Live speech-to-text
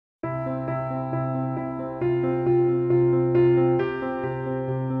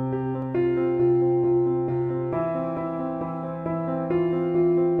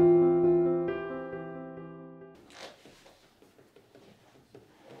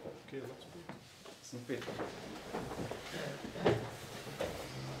Okay, let's pray. Lass uns beten.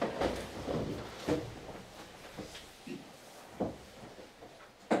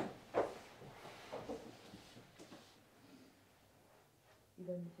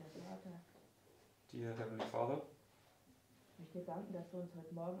 Lieber Vater, Dear Heavenly Father, ich möchte dir danken, dass du uns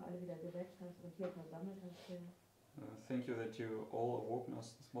heute Morgen alle wieder geweckt hast und hier versammelt hast, Herr. thank you that you all awoken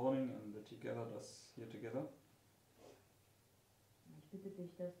us this morning and that you gathered us here together. Ich bitte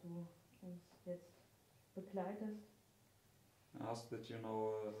dich, dass du uns jetzt begleitest, I ask that you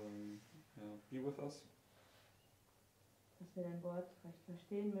now be with us, dass wir dein Wort recht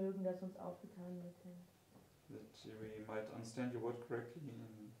verstehen mögen, das uns aufgetan wird, Herr. that we might understand your word correctly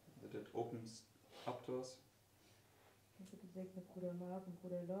and that it opens up to us. Ich bitte segne Bruder Mark und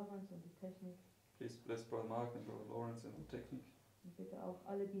Bruder Lorenz und die Technik. Please bless Brother Mark and Brother Lawrence and the technique. Und bitte auch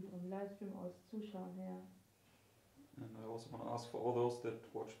alle, die vom Livestream aus zuschauen, Herr, And I also want to ask for all those that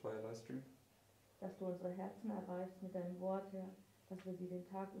watch by live stream, dass du unsere Herzen erreichst mit deinem Wort, Herr, dass wir sie den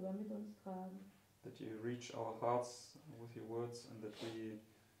Tag über mit uns tragen. that you reach our hearts with your words and that we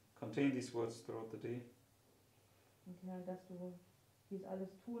contain these words throughout the day. Und Herr, dass du dies alles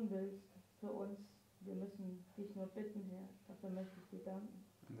tun willst für uns. Wir müssen dich nur bitten, Herr. Dafür möchte ich dir danken.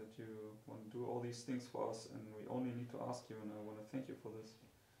 And that you want to do all these things for us and we only need to ask you and I want to thank you for this.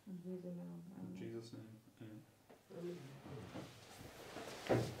 In Jesu Namen. In Amen. Jesus' name, amen.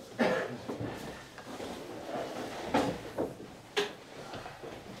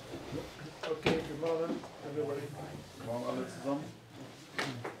 Okay, good morning, everybody. Morgen alle zusammen.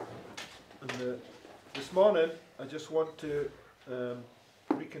 And this morning, I just want to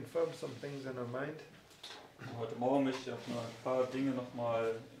reconfirm some things in our mind. Heute Morgen möchte ich auf ein paar Dinge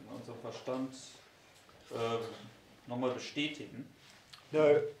nochmal in unserem Verstand nochmal bestätigen.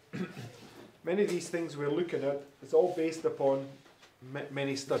 Now, many of these things we're looking at is all based upon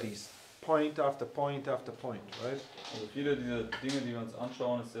many studies, point after point after point, right? Also viele dieser Dinge, die wir uns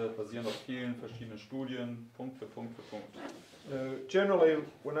anschauen, basieren auf vielen verschiedenen Studien, Punkt für Punkt für Punkt. Generally,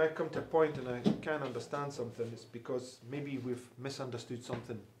 when I come to a point and I can't understand something, it's because maybe we've misunderstood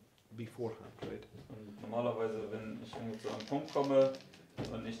something beforehand, right? Und normalerweise, wenn ich irgendwo zu einem Punkt komme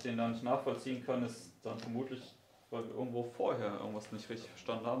und ich den dann nicht nachvollziehen kann, ist dann vermutlich, weil wir irgendwo vorher irgendwas nicht richtig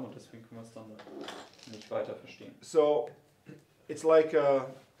verstanden haben und deswegen können wir es dann nicht weiter verstehen. So, it's like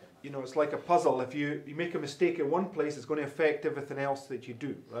it's like a puzzle. If you make a mistake in one place, it's going to affect everything else that you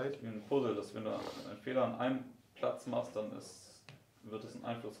do, right? Wie ein Puzzle, dass wenn du einen Fehler an einem Platz machst, dann wird es einen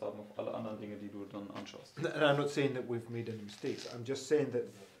Einfluss haben auf alle anderen Dinge, die du dann anschaust. And I'm not saying that we've made any mistakes. I'm just saying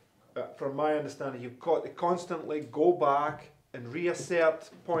that, from my understanding, you've got to constantly go back and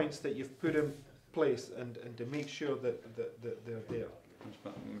reassert points that you've put in place and to make sure that they're there. Ich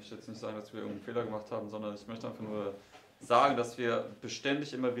möchte jetzt nicht sagen, dass wir irgendeinen Fehler gemacht haben, sondern ich möchte einfach nur sagen, dass wir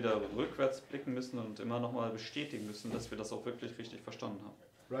beständig immer wieder rückwärts blicken müssen und immer nochmal bestätigen müssen, dass wir das auch wirklich richtig verstanden haben.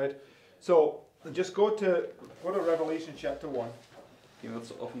 Right? So, just go to Revelation chapter 1. Gehen wir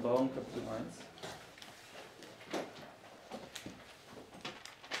zur Offenbarung, Kapitel 1.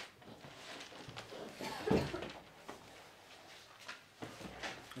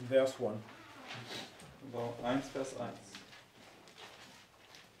 In verse 1. Offenbarung 1, Vers 1.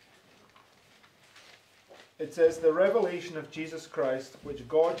 It says, the revelation of Jesus Christ, which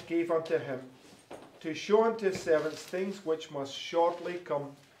God gave unto him, to show unto his servants things which must shortly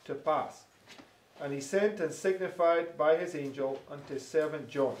come to pass. And he sent and signified by his angel unto his servant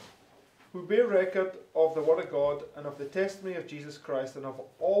John, who bare record of the word of God and of the testimony of Jesus Christ and of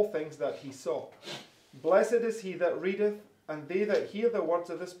all things that he saw. Blessed is he that readeth, and they that hear the words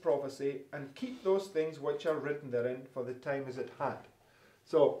of this prophecy, and keep those things which are written therein, for the time is at hand.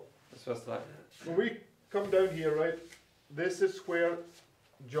 So, Das ist Vers 3. when we come down here, right, this is where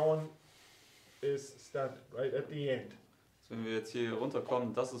John is standing, right, at the end. Also wenn wir jetzt hier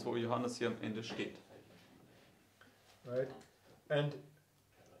runterkommen, das ist, wo Johannes hier am Ende steht. Right? And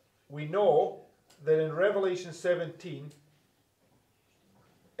we know that in Revelation 17,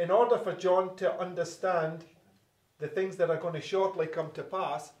 in order for John to understand the things that are going to shortly come to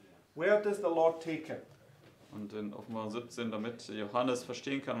pass, where does the Lord take him? Und in Offenbarung 17, damit Johannes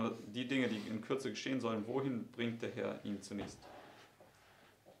verstehen kann, die Dinge, die in Kürze geschehen sollen, wohin bringt der Herr ihn zunächst?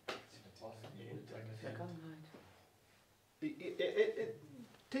 Vergangenheit. It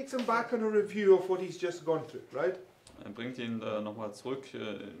takes him back on a review of what he's just gone through, right? Er bringt ihn nochmal zurück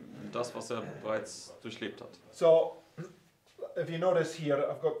in das, was er bereits durchlebt hat. So, if you notice here,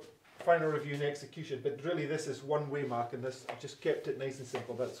 I've got final review and execution, but really this is one way mark, and this I've just kept it nice and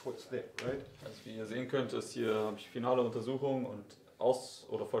simple. That's what's there, right? Also wie ihr sehen könnt, ist hier habe ich finale Untersuchung und Aus-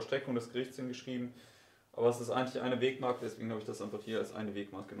 oder Vollstreckung des Gerichts hingeschrieben Aber es ist eigentlich eine Wegmarke, deswegen habe ich das einfach hier als eine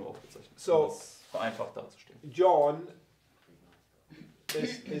Wegmarke nur aufgezeichnet. So- um das vereinfacht dazustehen. John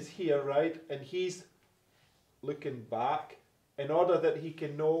is here, right? And he's looking back in order that he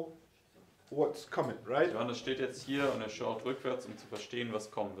can know what's coming, right? Johannes steht jetzt hier und er schaut rückwärts, um zu verstehen, was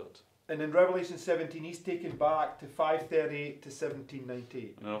kommen wird. And in Revelation 17, he's taken back to 538 to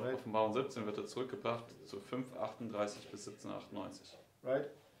 1798, Und in right? Offenbarung 17 wird er zurückgebracht zu 538 bis 1798. Right?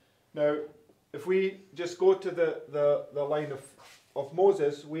 Now, if we just go to the line of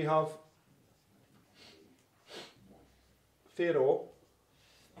Moses, we have Pharaoh,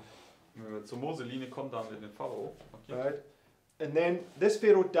 Wenn wir zur Mose-Linie kommen, da haben wir den Pharao. Okay. right? And then this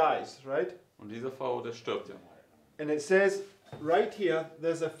Pharaoh dies, right? Und dieser Pharao, der stirbt ja. And it says right here,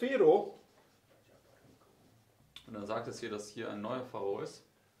 there's a Pharaoh Und dann sagt es hier, dass hier ein neuer Pharao ist,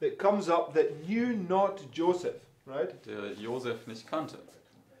 that comes up that knew not Joseph, right? der Josef nicht kannte.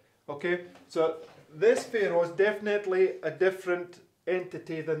 Okay, so this Pharaoh is definitely a different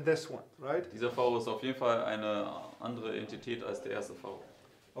entity than this one, right? Dieser Pharao ist auf jeden Fall eine andere Entität als der erste Pharao.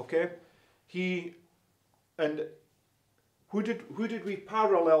 Okay, and who did we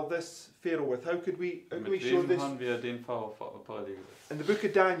parallel this Pharaoh with? How could we Mit show wem this haben wir den Pharao parallel gesetzt? in the book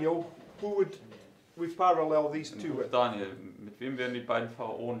of Daniel? Who would we parallel these two Im Buch with? Daniel, mit wem werden die beiden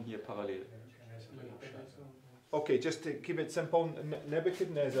Pharaonen hier parallel? Okay, just to keep it simple,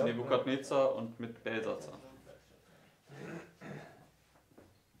 Nebuchadnezzar. Nebukadnezar und mit Belsazar.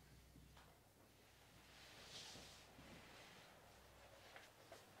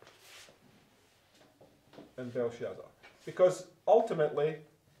 And Belshazzar. Because ultimately,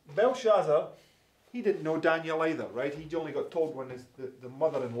 Belshazzar, he didn't know Daniel either, right? He only got told when the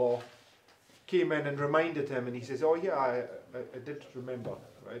mother-in-law came in and reminded him, and he says, oh yeah, I did remember,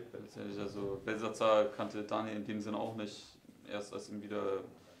 right? But, Also Belsazar kannte Daniel in dem Sinne auch nicht. Erst als ihm wieder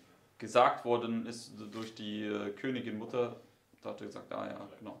gesagt worden ist durch die Königin Mutter, da hat er gesagt, ah ja,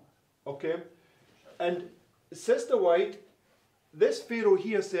 genau. okay. And Sister White, this Pharaoh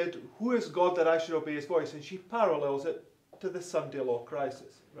here said, who is God that I should obey his voice? And she parallels it to the Sunday law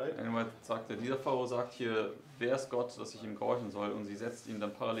crisis, right? Einmal sagte, dieser Pharao sagt hier, wer ist Gott, dass ich ihm gehorchen soll? Und sie setzt ihn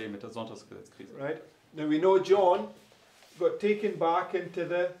dann parallel mit der Sonntagsgesetzkrise. Right? Now we know John got taken back into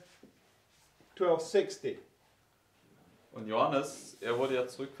the 1260. Und Johannes, er wurde ja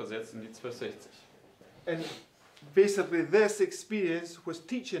zurückversetzt in die 1260. And basically this experience was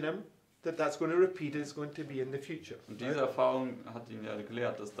teaching him that that's going to repeat, it's going to be in the future. Und diese Erfahrung hat ihn ja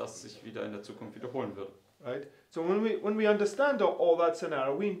gelehrt, dass das sich wieder in der Zukunft wiederholen wird. Right? So when we understand all that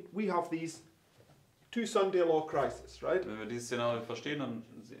scenario, we have these two Sunday law crises, right? Wenn wir dieses Szenario verstehen, dann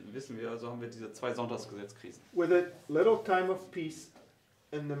wissen wir, also haben wir diese zwei Sonntagsgesetzkrisen. With a little time of peace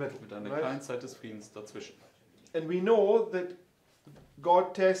in the middle. Mit einer Right? kleinen Zeit des Friedens dazwischen. And we know that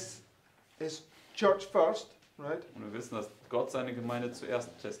God tests his church first, right? Und wir wissen, dass Gott seine Gemeinde zuerst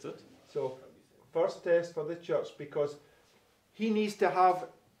testet. So, first test for the church because he needs to have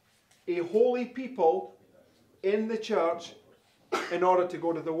a holy people in the church in order to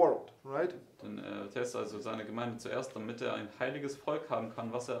go to the world, right? Denn er testet also seine Gemeinde zuerst, damit er ein heiliges Volk haben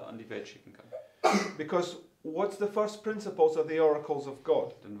kann, was er an die Welt schicken kann. Because what's the first principles of the oracles of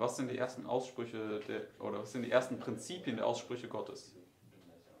God? Denn was sind die ersten Aussprüche oder was sind die ersten Prinzipien der Aussprüche Gottes?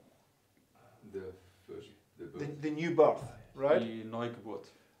 The new birth, right? Die Neugeburt.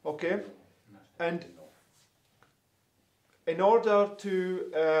 Okay, and in order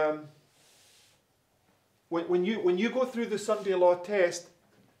to when you go through the Sunday law test,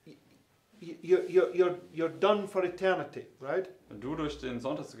 you're done for eternity, right? Wenn du durch den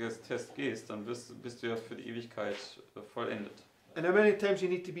Sonntagsgesetztest gehst, dann bist du ja für die Ewigkeit vollendet. And how many times you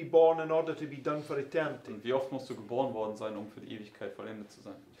need to be born in order to be done for eternity? Und wie oft musst du geboren worden sein, um für die Ewigkeit vollendet zu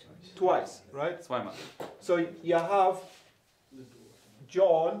sein? Twice, right? Zweimal. So you have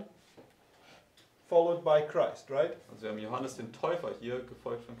John followed by Christ, right? Also wir haben Johannes den Täufer hier,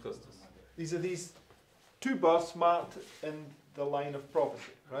 gefolgt von Christus. These are these two births marked in the line of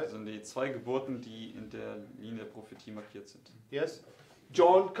prophecy, right? Das sind die zwei Geburten, die in der Linie der Prophetie markiert sind. Yes?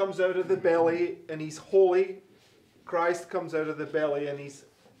 John comes out of the belly and he's holy. Christ comes out of the belly and he's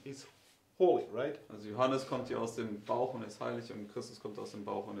holy, right? Also Johannes kommt hier aus dem Bauch und ist heilig und Christus kommt aus dem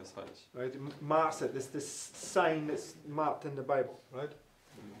Bauch und ist heilig. Right? Marks it. There's this sign that's marked in the Bible, right?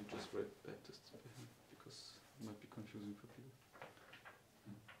 You just read Baptist because it might be confusing for people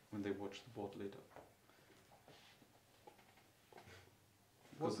when they watch the board later.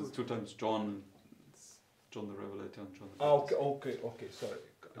 Because it's two times John, it's John the Revelator und John the Baptist. Okay, sorry.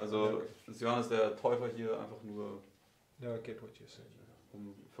 Also ist Johannes der Täufer hier einfach nur, Now I get what you're saying.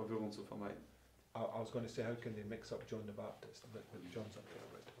 um Verwirrung zu vermeiden. I was going to say, how can they mix up John the Baptist? But John's up there,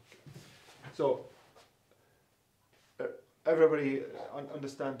 right? Okay. So, everybody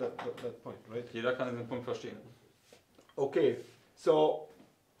understand that point, right? Jeder kann diesen Punkt verstehen. Okay, so,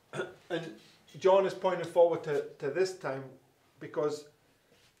 and John is pointing forward to this time because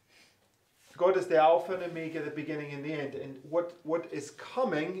God is the Alpha and Omega, the beginning and the end, and what is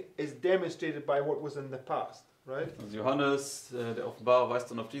coming is demonstrated by what was in the past, right? Also Johannes, der Offenbarer,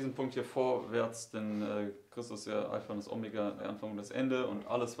 weist dann auf diesen Punkt hier vorwärts, denn Christus ist ja Alpha und das Omega, der Anfang und das Ende, und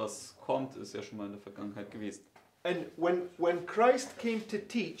alles, was kommt, ist ja schon mal in der Vergangenheit gewesen. And when Christ came to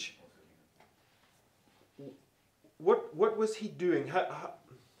teach, what was he doing?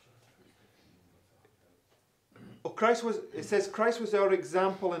 It says Christ was our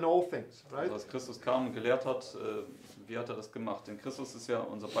example in all things, right? Also als Christus kam und gelehrt hat, wie hat er das gemacht? Denn Christus ist ja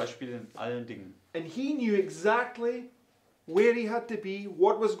unser Beispiel in allen Dingen. And he knew exactly where he had to be,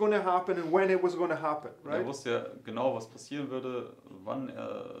 what was going to happen, and when it was going to happen, Und er right? wusste ja genau, was passieren würde, wann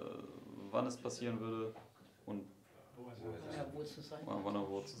es passieren würde und wann er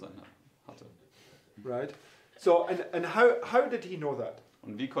wo zu sein hatte. Right. So, and how did he know that?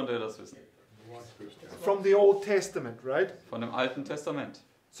 Und wie konnte er das wissen? From the Old Testament, right? Von dem Alten Testament.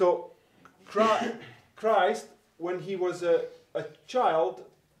 So, Christ, when he was a child,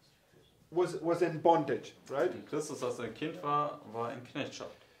 was in bondage, right? Und Christus, als er ein Kind war in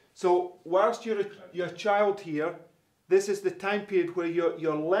Knechtschaft. So, whilst you're a child here, this is the time period where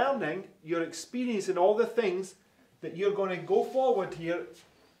you're learning, you're experiencing all the things that you're going to go forward here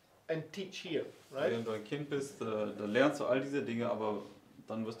and teach here, right? Wenn du ein Kind bist, da lernst du all diese Dinge, aber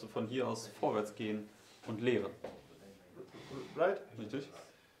dann wirst du von hier aus vorwärts gehen und lehren. Right? Richtig?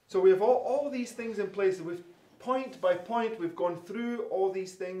 So we have all these things in place. We've point by point, we've gone through all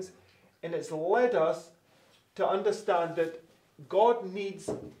these things, and it's led us to understand that God needs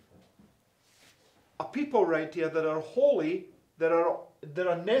a people right here that are holy, that are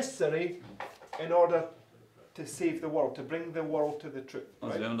necessary in order to save the world, to bring the world to the truth.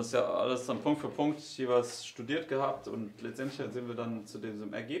 Also Right? wir haben das ja alles dann Punkt für Punkt jeweils studiert gehabt und letztendlich sind wir dann zu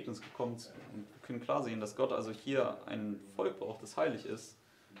diesem Ergebnis gekommen und können klar sehen, dass Gott also hier ein Volk braucht, das heilig ist,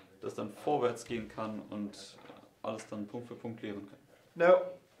 das dann vorwärts gehen kann und alles dann Punkt für Punkt lehren kann. Now,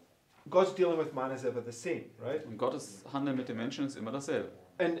 God's dealing with man is ever the same, right? Und Gottes Handeln mit den Menschen ist immer dasselbe.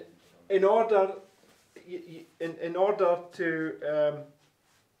 And in order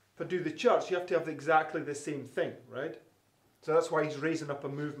to do the church, you have to have exactly the same thing, right? So that's why he's raising up a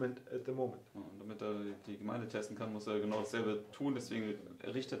movement at the moment. Und damit er die Gemeinde testen kann, muss er genau dasselbe tun, deswegen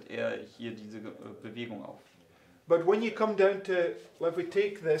richtet er hier diese Bewegung auf. But when you come down to, if we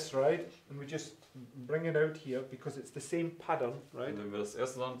take this, right, and we just bring it out here, because it's the same pattern, right? Und wenn wir das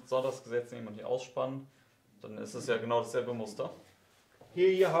erste Sonntagsgesetz nehmen und hier ausspannen, dann ist es ja genau dasselbe Muster.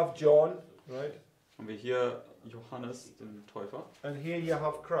 Here you have John, right? Haben wir hier Johannes, den Täufer, And here you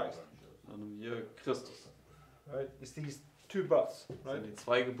have Christ, dann haben wir hier Christus. right? It's these two births, Das right? sind die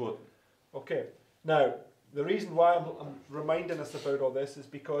zwei Geburten. Okay. Now, the reason why I'm reminding us about all this is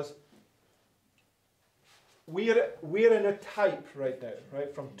because we're in a type right now,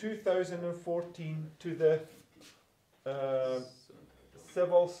 right? From 2014 to the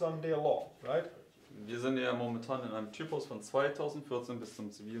Civil Sunday Law, right? Wir sind ja momentan in einem Typus von 2014 bis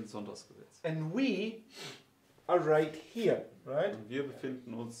zum zivilen Sonntagsgesetz. And we are right here, right? Und wir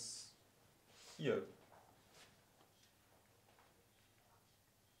befinden uns hier.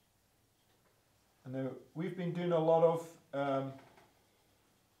 And now we've been doing a lot of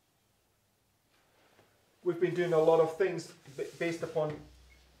things based upon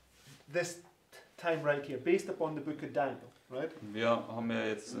this time right here, based upon the book of Daniel, right? Wir haben ja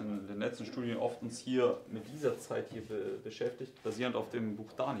jetzt in den letzten Studien oft uns hier mit dieser Zeit hier beschäftigt, basierend auf dem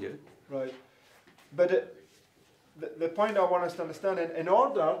Buch Daniel. Right. But the point I want us to understand, in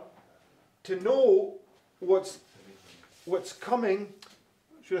order to know what's coming,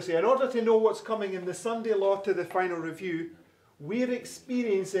 should I say, in order to know what's coming in the Sunday Law to the final review, we're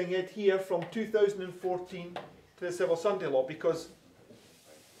experiencing it here from 2014 to the Civil Sunday Law, because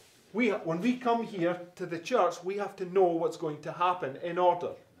when we come here to the church, we have to know what's going to happen in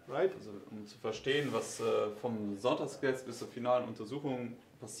order, right? Also um zu verstehen, was vom Sonntagsgesetz bis zur finalen Untersuchung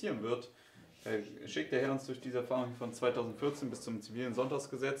passieren wird, schickt der Herr uns durch diese Erfahrung von 2014 bis zum zivilen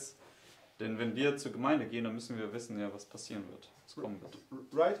Sonntagsgesetz. Denn wenn wir zur Gemeinde gehen, dann müssen wir wissen, ja, was passieren wird, was kommen wird.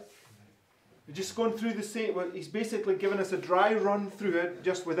 Right? We're just going through the same. Well, he's basically given us a dry run through it,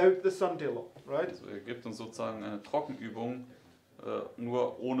 just without the Sunday Law, right? Also er gibt uns sozusagen eine Trockenübung,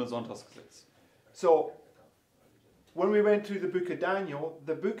 nur ohne Sonntagsgesetz. So, when we went through the book of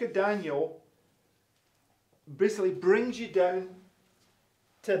Daniel basically brings you down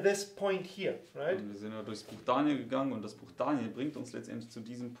to this point here, right? Und wir sind ja durchs Buch Daniel gegangen und das Buch Daniel bringt uns letztendlich zu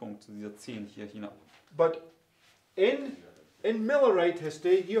diesem Punkt, zu dieser 10 hier hinab. But in in Millerite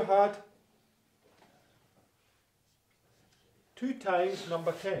history, you had 2 times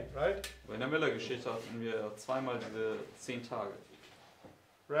number 10, right? Aber in der Miller-Geschichte hatten wir zweimal diese 10 Tage.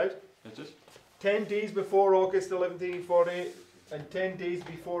 Right? Richtig? 10 days before August 1140 and 10 days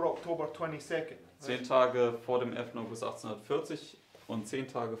before October 22nd. 10 Tage vor dem 11. August 1840 und 10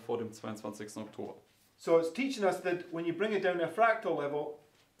 Tage vor dem 22. Oktober. So it's teaching us that when you bring it down to a fractal level,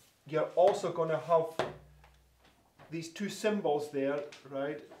 you're also going to have these 2 symbols there,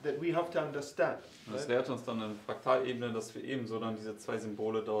 right, that we have to understand. Und das Right? lehrt uns dann in Fraktalebene, dass wir ebenso dann diese 2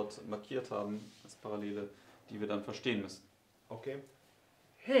 Symbole dort markiert haben, als Parallele, die wir dann verstehen müssen. Okay.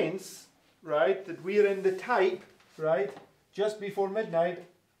 Hence, right, that we're in the type, right, just before midnight,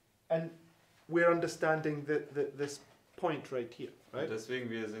 and we're understanding this point right here, right? Und deswegen,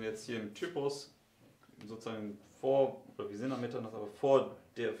 wir sind jetzt hier im Typus, sozusagen vor, oder wir sind am Mitternacht, aber vor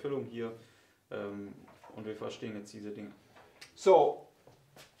der Erfüllung hier, und wir verstehen jetzt diese Dinge. So,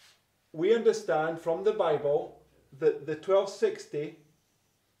 we understand from the Bible that the 1260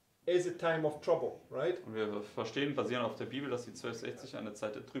 is a time of trouble, right? Und wir verstehen, basierend auf der Bibel, dass die 1260 eine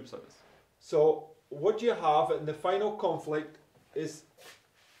Zeit der Trübsal ist. So, what you have in the final conflict is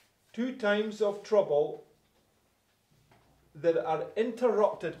 2 times of trouble that are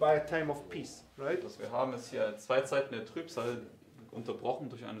interrupted by a time of peace, right? Was wir haben, ist hier 2 Zeiten der Trübsal, unterbrochen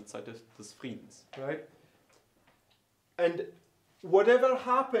durch eine Zeit des Friedens. Right? And whatever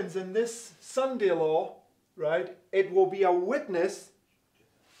happens in this Sunday law, right, it will be a witness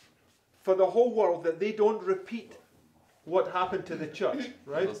for the whole world that they don't repeat what happened to the church,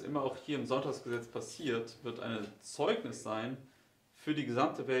 right? Was immer auch hier im Sonntagsgesetz passiert, wird ein Zeugnis sein für die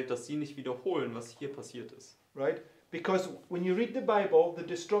gesamte Welt, dass sie nicht wiederholen, was hier passiert ist. Right? Because when you read the Bible, the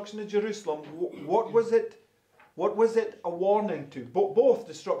destruction of Jerusalem, what was it? What was it a warning to? Both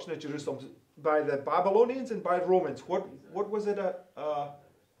destruction of Jerusalem by the Babylonians and by Romans. What was it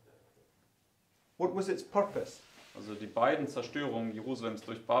what was its purpose? Also die beiden Zerstörungen Jerusalems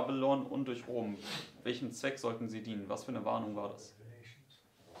durch Babylon und durch Rom, welchem Zweck sollten sie dienen? Was für eine Warnung war das?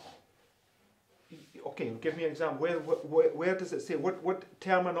 Okay, give me an example. Where does it say? What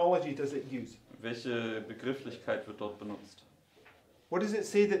terminology does it use? Welche Begrifflichkeit wird dort benutzt? What does it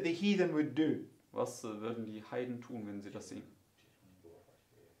say that the heathen would do? Was würden die Heiden tun, wenn sie das sehen?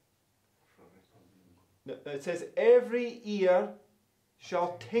 It says every ear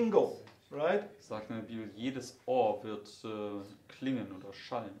shall tingle, right? Sagt in der Bibel, jedes Ohr wird klingen oder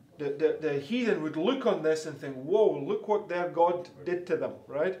schallen. The heathen would look on this and think, whoa, look what their God did to them,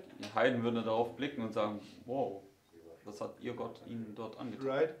 right? Die Heiden würden darauf blicken und sagen, wow, was hat ihr Gott ihnen dort angetan?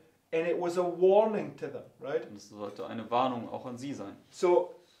 Right? And it was a warning to them, right? Und es sollte eine Warnung auch an sie sein.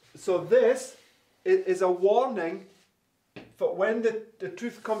 So this is a warning for when the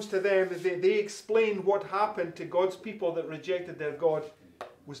truth comes to them, they explain what happened to God's people that rejected their God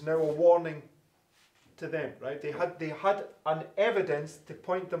was now a warning to them, right? They had an evidence to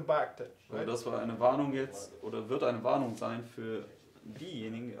point them back to, So, right? das war eine Warnung jetzt, oder wird eine Warnung sein für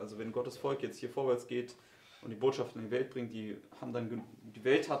diejenigen, also wenn Gottes Volk jetzt hier vorwärts geht und die Botschaft in die Welt bringt, die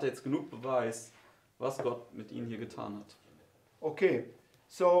Welt hatte jetzt genug Beweis, was Gott mit ihnen hier getan hat. Okay,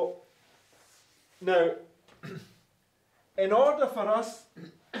 so now, in order for us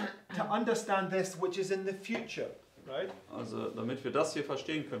to understand this, which is in the future, right? Also damit wir das hier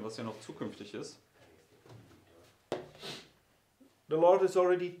verstehen können, was ja noch zukünftig ist, The Lord has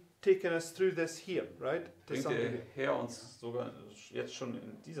already taken us through this here, right? To bringt some der degree. Herr uns sogar jetzt schon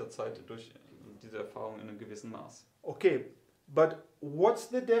in dieser Zeit durch diese Erfahrung in einem gewissen Maß. Okay, but what's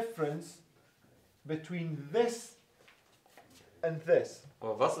the difference between this and this?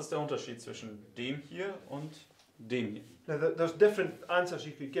 Aber was ist der Unterschied zwischen dem hier und dem hier? Now, there's different answers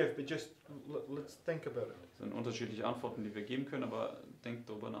you could give, but just let's think about it. Das sind unterschiedliche Antworten, die wir geben können, aber denkt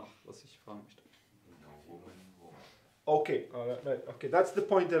darüber nach, was ich fragen möchte. Okay, right, okay, that's the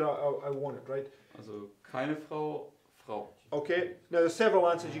point that I wanted, right? Also keine Frau, Frau. Okay, now there's several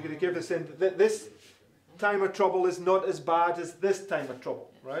answers you could give this in. This time of trouble is not as bad as this time of trouble,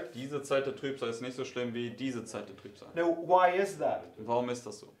 right? Diese Zeit der Trübsal ist nicht so schlimm wie diese Zeit der Trübsal. Now, why is that? Warum ist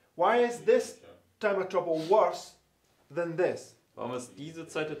das so? Why is this time of trouble worse than this? Warum ist diese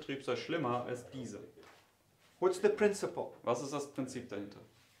Zeit der Trübsal schlimmer als diese? What's the principle? Was ist das Prinzip dahinter?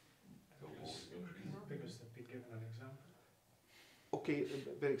 Because they've been given an example. Okay,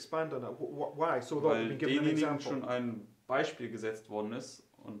 but expand on that. Why? So that Weil we give an denjenigen example. schon ein Beispiel gesetzt worden ist.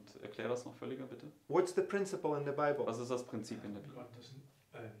 Und erklär das noch völliger, bitte. What's the principle in the Bible? Was ist das Prinzip in der Bibel? God doesn't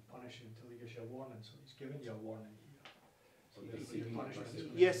punish you until he gives you a warning, so he's given you a warning here. So therefore your punishment is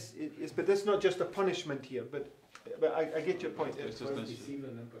going Yes, yes, but that's not just a punishment here. But I get your point. Ist das nicht,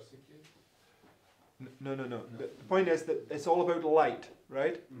 No. The point is that it's all about light,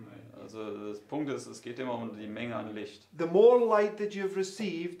 right? Also das Punkt ist, es geht immer um die Menge an Licht. The more light that you've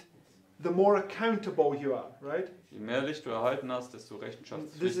received, the more accountable you are, right? Je mehr Licht du erhalten hast, desto This is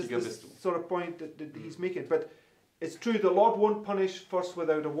rechenschaftspflichtiger the bist du. sort of point that he's making. But it's true, the Lord won't punish first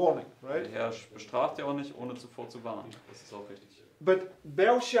without a warning, right? Der Herr bestraft ja auch nicht, ohne zuvor zu warnen. Das ist auch richtig. But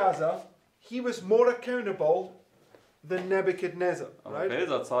Belshazzar, he was more accountable than Nebuchadnezzar, Aber right?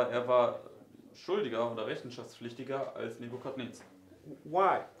 Belsazar, er war schuldiger oder rechenschaftspflichtiger als Nebukadnezar.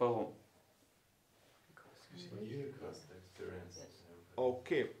 Why? Warum?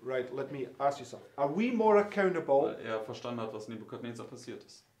 Okay, right, let me ask you something. Are we more accountable? Weil er verstanden hat, was Nebukadnezar passiert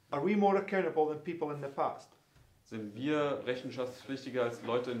ist. Are we more accountable than people in the past? Sind wir rechenschaftspflichtiger als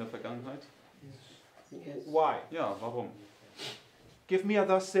Leute in der Vergangenheit? Why? Ja, warum? Give me a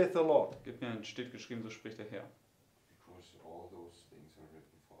thus saith the Lord. Gib mir ein, steht geschrieben, so spricht der Herr. Because all those things are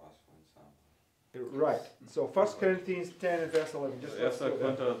written for us, for example. Right. So 1 Corinthians 10 and verse 11. Just 1. let's go there.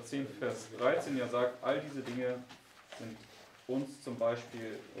 Korinther 10, Vers 13 ja sagt, all diese Dinge sind uns zum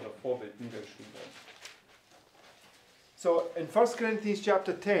Beispiel oder Vorbild niedergeschrieben worden. So in 1 Corinthians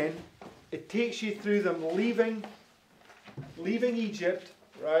chapter 10, it takes you through them leaving Egypt,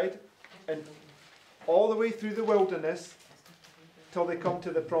 right? And all the way through the wilderness till they come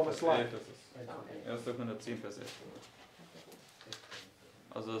to the promised land. 1. Korinther 10, Vers 11.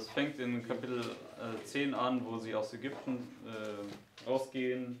 Also es fängt in Kapitel 10 an, wo sie aus Ägypten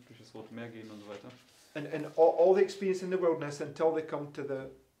rausgehen, durch das Rote Meer gehen und so weiter. And all the experience in the wilderness until they come to the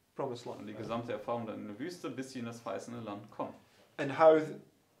promised Und land. die gesamte Erfahrung dann in der Wüste, bis sie in das verheißene Land kommen. And how,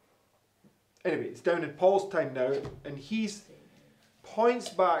 anyway, it's down in Paul's time now, and he's points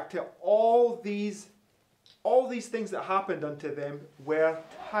back to all these things that happened unto them were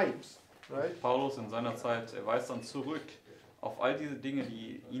types, right? Paulus in seiner Zeit, er weist dann zurück auf all diese Dinge,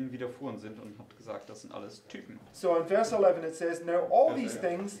 die ihnen widerfuhren sind und hat gesagt, das sind alles Typen. So in verse 11 it says, now all these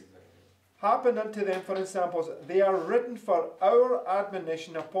things happened unto them for examples, they are written for our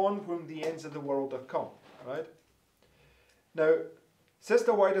admonition upon whom the ends of the world are come, right? Now,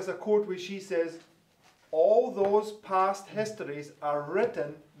 Sister White has a quote where she says, all those past histories are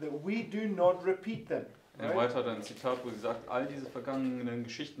written that we do not repeat them. Right? White hat ein Zitat, wo sie sagt, all diese vergangenen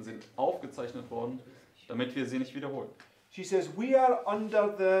Geschichten sind aufgezeichnet worden, damit wir sie nicht wiederholen. She says, we are under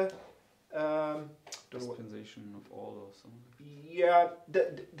the Dispensation of all or something. yeah,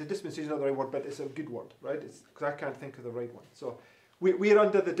 the dispensation is not the right word, but it's a good word, right? It's because I can't think of the right one. So we're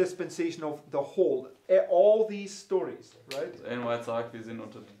under the dispensation of the whole, all these stories, right? Also Ellen White sagt, wir sind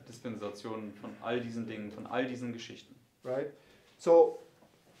unter der Dispensation von all diesen Dingen, von all diesen Geschichten. Right? So,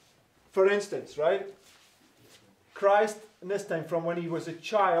 for instance, right? Christ in this time, from when he was a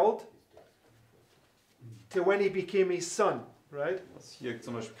child to when he became a son, right? Was hier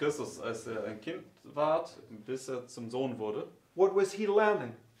zum Beispiel Christus, als er ein Kind war, bis er zum Sohn wurde, What was he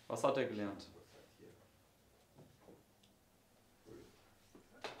learning? was hat er gelernt?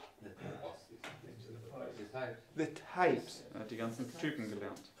 The types. Er hat die ganzen Typen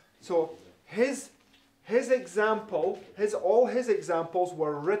gelernt. So his example, all his examples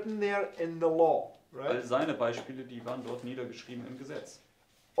were written there in the law, All right? seine Beispiele, die waren dort niedergeschrieben im Gesetz.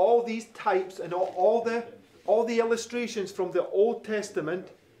 All these types and all the illustrations from the Old Testament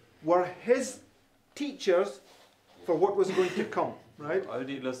were his teachers for what was going to come, right? All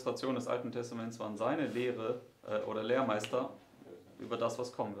die Illustrationen des Alten Testaments waren seine Lehre oder Lehrmeister über das,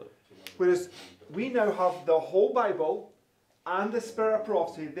 was kommen wird. Whereas we now have the whole Bible and the Spirit of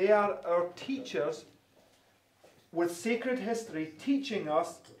Prophecy. They are our teachers with sacred history teaching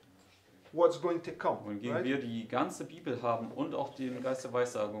us what's going to come, Wohingegen right? wir die ganze Bibel haben und auch den Geist der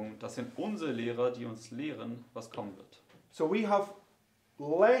Weissagung, das sind unsere Lehrer, die uns lehren, was kommen wird. So we have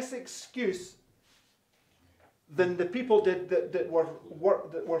less excuse than the people did that were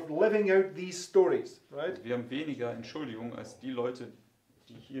living out these stories, right? Wir haben weniger Entschuldigung als die Leute,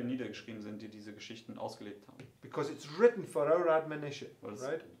 die hier niedergeschrieben sind, die diese Geschichten ausgelegt haben. Because it's written for our admonition, Weil es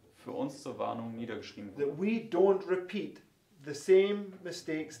right? für uns zur Warnung niedergeschrieben That wurde. we don't repeat the same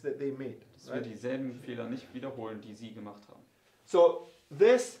mistakes that they made, Dass wir right? dieselben Fehler nicht wiederholen, die sie gemacht haben. So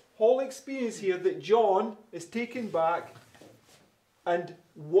this whole experience here that John is taken back and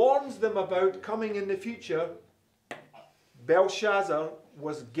warns them about coming in the future, Belshazzar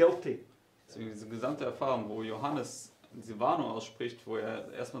was guilty. Deswegen diese gesamte Erfahrung, wo Johannes diese Warnung ausspricht, wo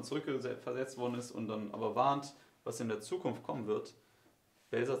er erstmal zurückversetzt worden ist und dann aber warnt, was in der Zukunft kommen wird,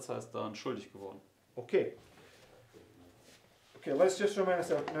 Belsazar ist daran schuldig geworden. Okay. Okay, let's just remind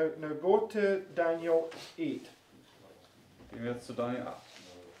ourselves. Now go to Daniel 8. Gehen wir jetzt zu Daniel 8.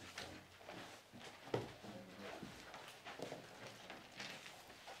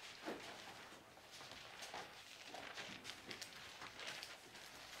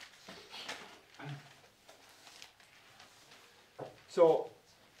 So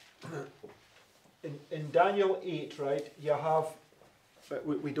in Daniel 8, right, you have,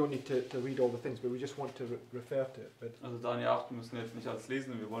 we don't need to read all the things, but we just want to refer to it. But Also Daniel 8 müssen wir jetzt nicht alles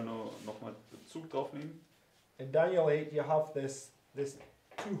lesen, wir wollen nur nochmal Bezug drauf nehmen. in Daniel 8, you have this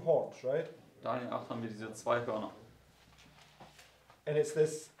two horns, right? Daniel 8 haben wir diese zwei Hörner. And it's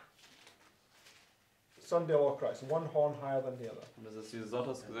this Sunday law Christ, one horn higher than the other. Und das ist diese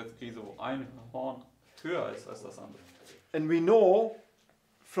Sonntagsgesetzkrise, wo ein Horn höher ist als das andere. And we know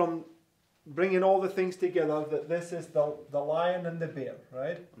from bringing all the things together that this is the lion and the bear,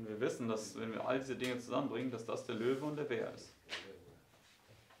 right? Und wir wissen, dass wenn wir all diese Dinge zusammenbringen, dass das der Löwe und der Bär ist.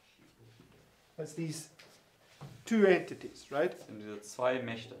 It's these two entities, right? Das sind diese zwei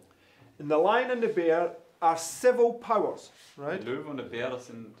Mächte. And the lion and the bear are civil powers, right? Der Löwe und der Bär, das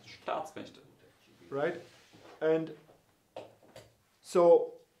sind Staatsmächte. Right? And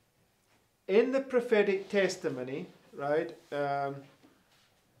so in the prophetic testimony, right,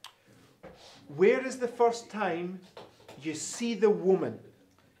 where is the first time you see the woman?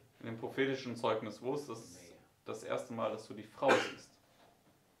 In dem prophetischen Zeugnis, wo ist das erste Mal, dass du die Frau siehst?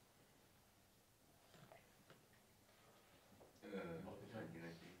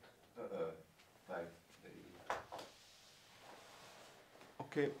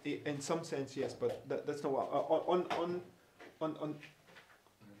 Okay, in some sense, yes, but that's not what, on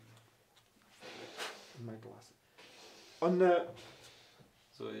my glasses. On the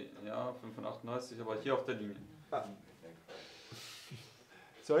So, ja, 538, aber hier auf der Linie.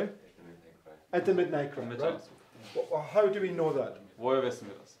 sorry, at the midnight cry, Am right? Mittagszug. How do we know that? Woher wissen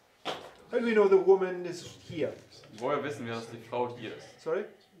wir das? How do we know the woman is here? Woher wissen wir, dass die Frau hier ist? Sorry.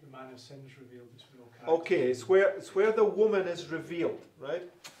 The man of sin is revealed, it's real character. Okay, it's where the woman is revealed, right?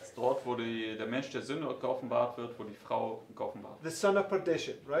 Das ist dort, wo der Mensch der Sünde geoffenbart wird, wo die Frau geoffenbart wird. The son of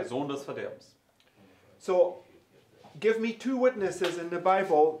perdition, right? Sohn des Verderbens. So, give me two witnesses in the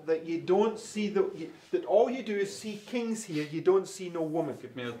Bible that you don't see that all you do is see kings here. You don't see no woman.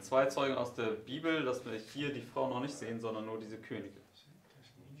 Gib mir zwei Zeugen aus der Bibel, dass wir hier die Frau noch nicht sehen, sondern nur diese Könige.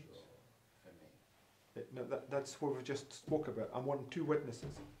 No, that's what we just spoke about. I want two witnesses.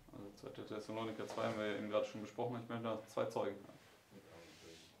 Also 2. Thessaloniker 2 haben wir eben gerade schon besprochen. Ich möchte noch zwei Zeugen haben.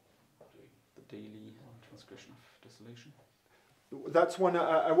 The daily transgression of desolation. That's one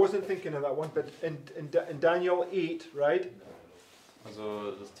I wasn't thinking of that one, but in Daniel 8, right?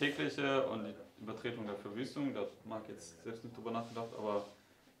 Also das tägliche und die Übertretung der Verwüstung, da mag jetzt selbst nicht drüber nachgedacht, aber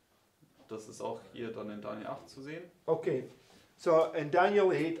das ist auch hier dann in Daniel 8 zu sehen. Okay, so in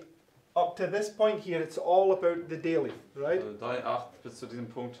Daniel 8, up to this point here, it's all about the daily, right? Also Daniel 8 bis zu diesem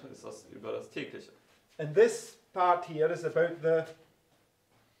Punkt ist das über das tägliche. And this part here is about the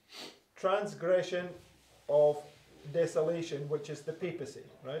transgression of desolation, which is the papacy,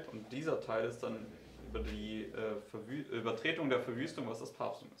 right? Und dieser Teil ist dann über die Übertretung der Verwüstung, was das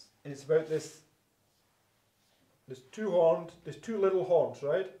Papsttum ist. And it's about this. There's two little horns,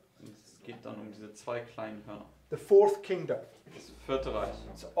 right? Und es geht dann um diese zwei kleinen Hörner. The fourth kingdom. Das vierte Reich.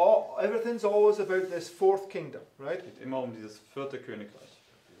 Everything's always about this fourth kingdom, right? Es geht immer um dieses vierte Königreich.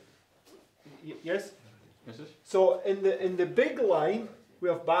 Yes. Richtig? So in the big line, we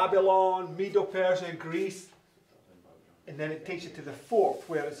have Babylon, Medo-Persia, Greece, and then it takes you to the fourth,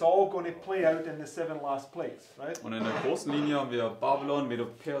 where it's all going to play out in the seven last plagues, right? Und in der großen Linie haben wir Babylon,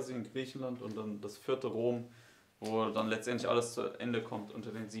 Medo-Persien, Griechenland und dann das vierte Rom, wo dann letztendlich alles zu Ende kommt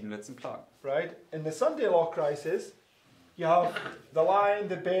unter den 7 letzten Plagen. Right? In the Sunday law crisis, you have the lion,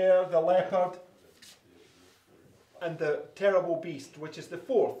 the bear, the leopard, and the terrible beast, which is the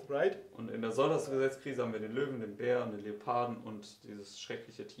fourth, right? Und in der Sonntagsgesetzkrise haben wir den Löwen, den Bären, den Leoparden und dieses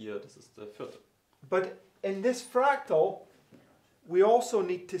schreckliche Tier, das ist der vierte. But in this fractal, we also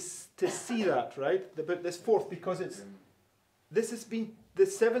need to see that, right? About this fourth, because the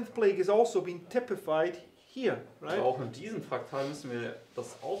seventh plague has also been typified here, right? Aber auch in diesem Fraktal müssen wir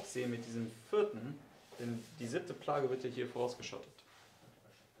das auch sehen mit diesem vierten, denn die 7. Plage wird ja hier vorausgeschottet.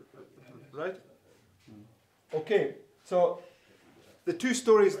 Right? Okay, so the two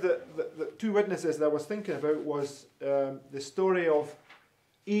stories, the two witnesses that I was thinking about was the story of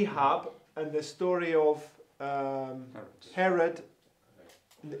Ahab and the story of Herod.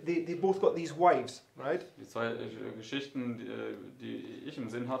 They both got these wives, right? Die zwei Geschichten, die ich im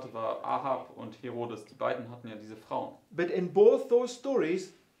Sinn hatte, war Ahab und Herodes. Die beiden hatten ja diese Frauen. But in both those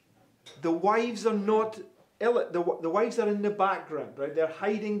stories, the wives are not. The wives are in the background, right? They're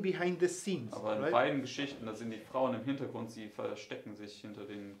hiding behind the scenes. Aber in right? beiden Geschichten, da sind die Frauen im Hintergrund, sie verstecken sich hinter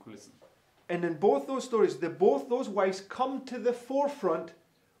den Kulissen. And in both those stories, both those wives come to the forefront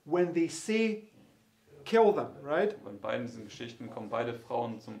when they say, kill them, right? Aber in beiden diesen Geschichten kommen beide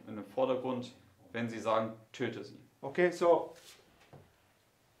Frauen in den Vordergrund, wenn sie sagen, töte sie. Okay, so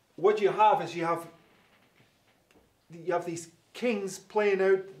what you have is you have these kings playing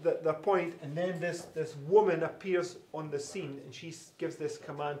out their point, and then this woman appears on the scene and she gives this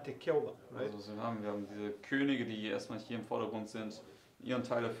command to kill them, right? Also wir haben diese Könige, die erstmal hier im Vordergrund sind, ihren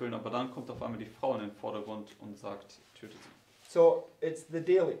Teil erfüllen, aber dann kommt auf einmal die Frau in den Vordergrund und sagt, tötet sie. So it's the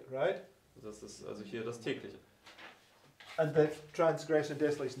daily, right? Das ist also hier das tägliche. And the transgression and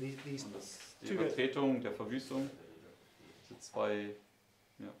desolation, these Und das die Übertretung der Verwüstung, diese zwei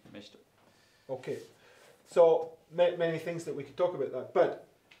Mächte. Okay, so many things that we could talk about that, but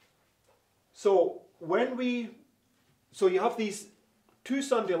so you have these 2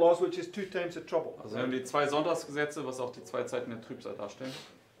 Sunday laws, which is 2 times the trouble. Also wir haben die 2 Sonntagsgesetze, was auch die 2 Zeiten der Trübsal darstellen.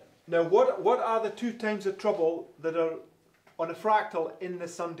 Now, what are the 2 times of trouble that are on a fractal in the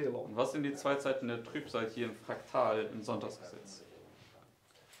Sunday law? Und was sind die 2 Zeiten der Trübsal hier im Fraktal im Sonntagsgesetz?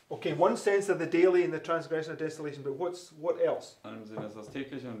 Okay, one sense of the daily and the transgression and desolation, but what else? In einem Sinne ist das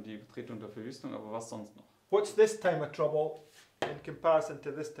tägliche und die Betretung der Verwüstung, aber was sonst noch? What's this time of trouble in comparison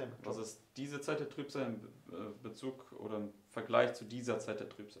to this time of Was trouble? ist diese Zeit der Trübsal im Bezug oder im Vergleich zu dieser Zeit der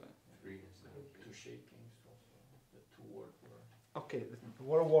Trübsal? Two shakings also, the two World War. Okay,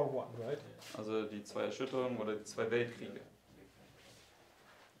 World War I, right? Also die 2 Erschütterungen oder die 2 Weltkriege.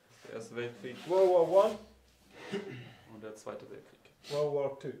 Der erste Weltkrieg World War I, und der zweite Weltkrieg. World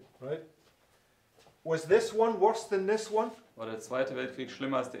War II, right? Was this one worse than this one? War der zweite Weltkrieg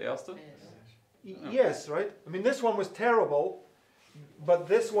schlimmer als der erste? Yes, right? I mean, this one was terrible, but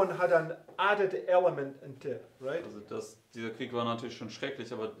this one had an added element into it, right? Also dieser Krieg war natürlich schon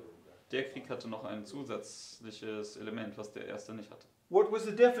schrecklich, aber der Krieg hatte noch ein zusätzliches Element, was der erste nicht hatte. What was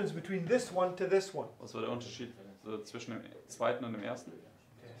the difference between this one to this one? Was war der Unterschied zwischen dem zweiten und dem ersten?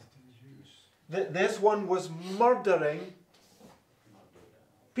 This one was murdering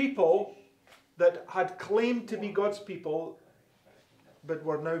people that had claimed to be God's people, but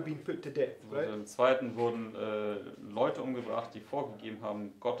were now being put to death, right? Also im zweiten wurden Leute umgebracht, die vorgegeben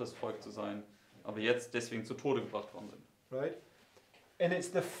haben, Gottes Volk zu sein, aber jetzt deswegen zu Tode gebracht worden sind. Right? And it's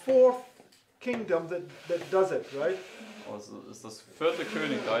the 4th kingdom that does it, right? Also ist das 4.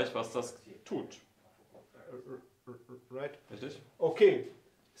 Königreich, was das tut. Right? Richtig? Okay,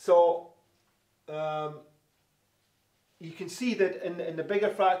 so you can see that in the bigger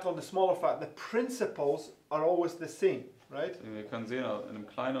fractal and the smaller fractal, the principles are always the same, right? Wir können sehen, in einem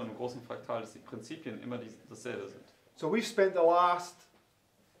kleinen und einem großen Fraktal, dass die Prinzipien immer dasselbe sind. So we've spent the last,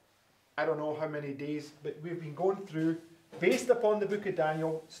 I don't know how many days, but we've been going through, based upon the book of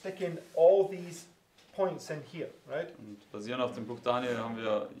Daniel, sticking all these points in here, right? Und basierend auf dem Buch Daniel haben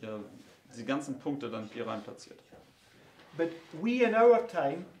wir ja die ganzen Punkte dann hier rein platziert. But we in our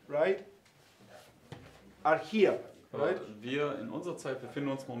time, right, are here, Aber right? wir in unserer Zeit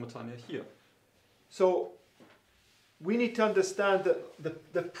befinden uns momentan ja hier. So we need to understand that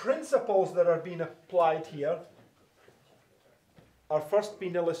the principles that are being applied here are first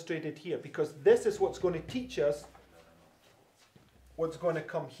being illustrated here, because this is what's going to teach us what's going to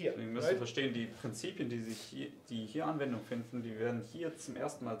come here. Wir müssen Right? verstehen, die Prinzipien, die hier Anwendung finden, die werden hier zum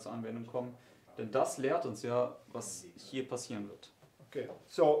ersten Mal zur Anwendung kommen, denn das lehrt uns ja, was hier passieren wird. Okay,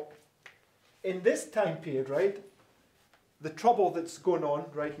 so in this time period, right, the trouble that's going on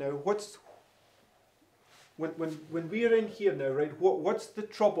right now, when we're in here now, right, what's the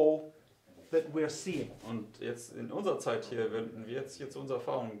trouble that we're seeing? Und jetzt in unserer Zeit hier, wenn wir jetzt hier zu unserer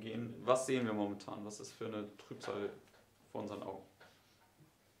Erfahrung gehen, was sehen wir momentan? Was ist für eine Trübsal vor unseren Augen?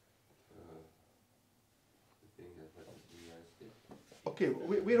 Okay,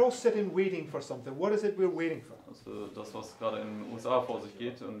 we're all sitting waiting for something. What is it we're waiting for? Also das, was gerade in den USA vor sich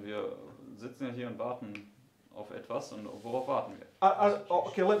geht, und wir sitzen ja hier und warten auf etwas, und worauf warten wir?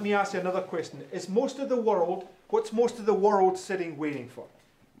 Okay, let me ask you another question. What's most of the world sitting waiting for?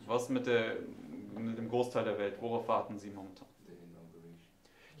 Was mit dem Großteil der Welt, worauf warten sie momentan?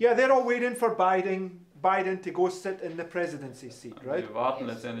 Yeah, they're all waiting for Biden to go sit in the presidency seat, right? Wir warten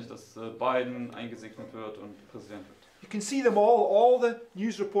letztendlich, dass Biden eingesegnet wird und Präsident wird. You can see them all the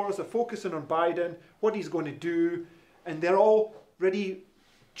news reporters are focusing on Biden, what he's going to do, and they're all ready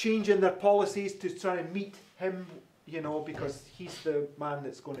changing their policies to try and meet him, you know, because he's the man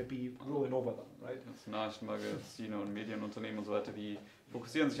that's going to be ruling over them, right? Das Nachrichtenmagazine und Medienunternehmen und so weiter, die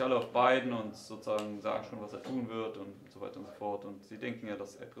fokussieren sich alle auf Biden und sozusagen sagen schon, was er tun wird und so weiter und so fort, und sie denken ja,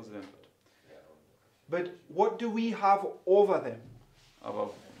 dass er Präsident wird. But what do we have over them?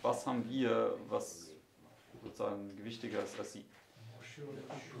 Aber was haben wir, was sozusagen gewichtiger ist als sie?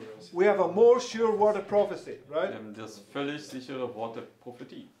 We have a more sure word of prophecy, Wir right? haben das völlig sichere Wort der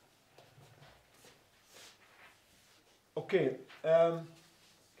Prophetie. Okay.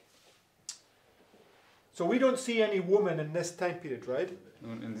 So we don't see any woman in this time period, right?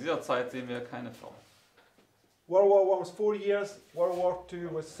 Nun, in dieser Zeit sehen wir keine Frau. World War I was 4 years, World War II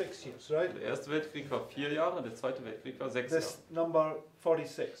was 6 years, right? Der Erste Weltkrieg war 4 Jahre, der Zweite Weltkrieg war 6 This Jahre. number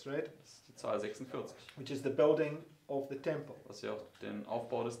 46, right? Das ist die Zahl 46, Which is the building of the temple. was ja auch den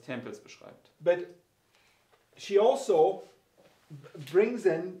Aufbau des Tempels beschreibt. But she also brings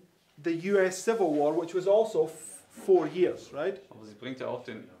in the US Civil War, which was also 4 years, right? Aber sie bringt ja auch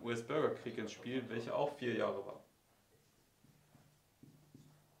den US-Bürgerkrieg ins Spiel, welcher auch 4 Jahre war.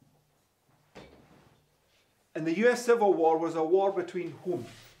 And the US Civil War was a war between whom?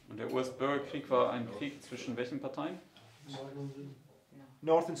 Und der US-Bürgerkrieg war ein Krieg zwischen welchen Parteien?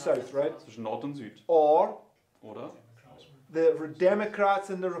 North and South, right? Zwischen Nord und Süd, Or oder? the Democrats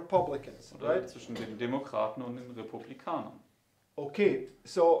and the Republicans, Oder right? zwischen den Demokraten und den Republikanern. Okay,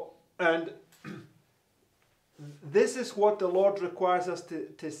 so, and this is what the Lord requires us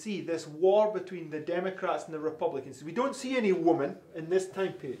to see, this war between the Democrats and the Republicans. We don't see any woman in this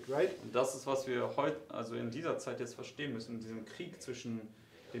time period, right? Und das ist, was wir heute, also in dieser Zeit jetzt verstehen müssen, in diesem Krieg zwischen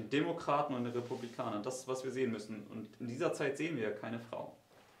den Demokraten und den Republikanern. Das ist, was wir sehen müssen. Und in dieser Zeit sehen wir keine Frau.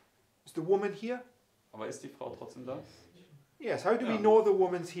 Is the woman here? Aber ist die Frau trotzdem da? Yes, how do we Yeah. know the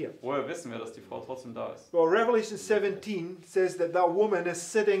woman's here? Woher wissen wir, dass die Frau trotzdem da ist? Well, Revelation 17 says that that woman is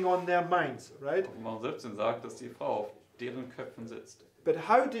sitting on their minds, right? Offenbarung 17 sagt, dass die Frau auf deren Köpfen sitzt. But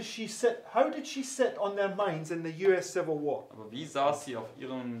how did she sit on their minds in the US Civil War? Aber wie saß sie auf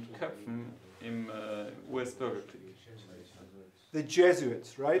ihren Köpfen im US-Bürgerkrieg? The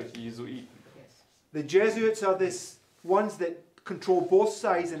Jesuits, right? Durch die Jesuiten. The Jesuits are these ones that control both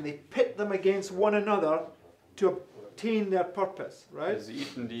sides and they pit them against one another to obtain their purpose, Die right?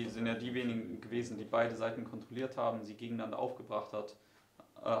 Jesuiten, die sind ja die wenigen gewesen, die beide Seiten kontrolliert haben, sie gegeneinander aufgebracht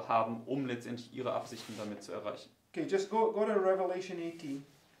haben, um letztendlich ihre Absichten damit zu erreichen. Okay, just go to Revelation 18.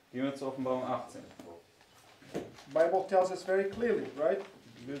 Gehen wir zur Offenbarung 18. The Bible tells us very clearly, right?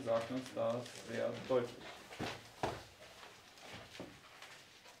 Die Bibel sagt uns da sehr deutlich.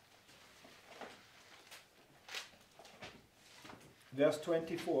 Verse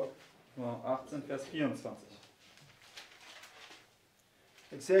 24. Offenbarung 18, Vers 24.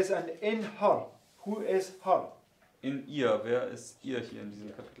 It says, and in her, who is her? In ihr, wer ist ihr hier in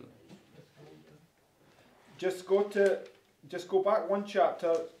diesem Kapitel? Just go back one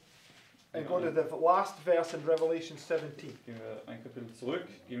chapter and go to the last verse in Revelation 17. Gehen wir ein Kapitel zurück,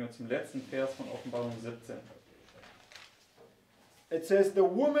 gehen wir zum letzten Vers von Offenbarung 17. It says, the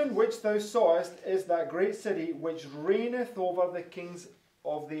woman which thou sawest is that great city which reigneth over the kings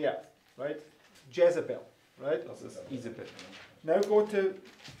of the earth, right? Jezebel, right? Das ist Isabel. Now go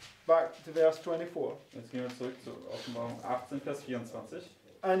back to verse 24. Jetzt gehen wir zurück zu Offenbarung 18, Vers 24.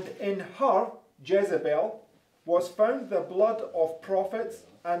 And in her, Jezebel, was found the blood of prophets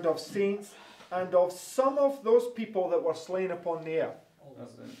and of saints and of some of those people that were slain upon the earth.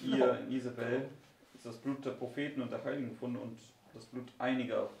 Also in ihr, in Isabel, ist das Blut der Propheten und der Heiligen gefunden und das Blut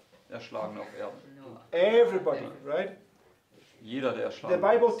einiger Erschlagener auf Erden. Everybody, right? Jeder, der The erschlagen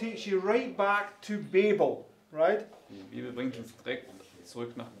Bible ist. takes you right back to Babel, right? Die Bibel bringt uns direkt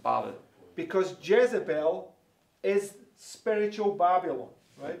zurück nach Babel. Because Jezebel is spiritual Babylon,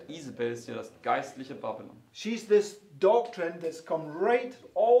 right? Isabel ist ja das geistliche Babylon. She's this doctrine that's come right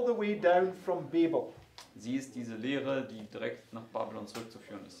all the way down from Babel, Sie ist diese Lehre, die direkt nach Babylon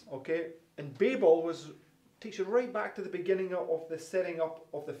zurückzuführen ist. okay? And Babel takes you right back to the beginning of the setting up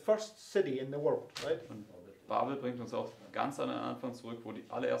of the first city in the world, right? Und Babel bringt uns auch ganz an den Anfang zurück, wo die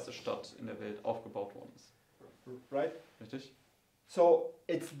allererste Stadt in der Welt aufgebaut worden ist. Right? Richtig? So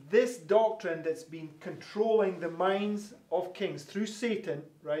it's this doctrine that's been controlling the minds of kings through Satan,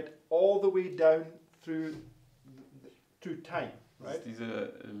 right, all the way down through time, Das right? ist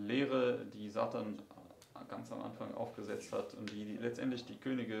diese Lehre, die Satan ganz am Anfang aufgesetzt hat und die letztendlich die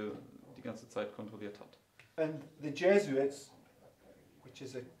Könige die ganze Zeit kontrolliert hat. And the Jesuits, which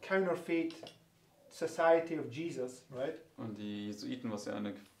is a counterfeit society of Jesus, right, Und die Jesuiten, was ja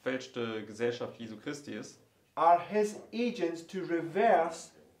eine gefälschte Gesellschaft Jesu Christi ist, are his agents to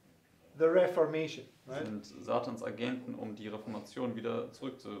reverse the Reformation, right? sind Satans Agenten, um die Reformation wieder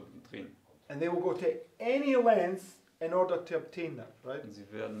zurückzudrehen. And they will go to any lengths in order to obtain that, right? Und sie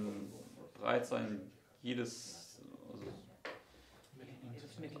werden bereit sein, jedes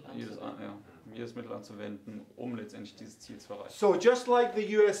Mittel anzuwenden, um letztendlich dieses Ziel zu erreichen. So just like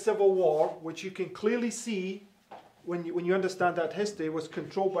the US Civil War, which you can clearly see when you understand that history, was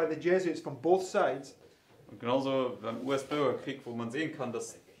controlled by the Jesuits from both sides, Und genauso beim US-Bürgerkrieg, wo man sehen kann,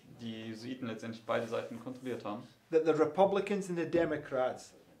 dass die Jesuiten letztendlich beide Seiten kontrolliert haben, that the Republicans and the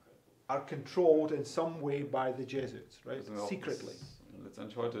Democrats are controlled in some way by the Jesuits, right? wissen wir auch, Secretly. dass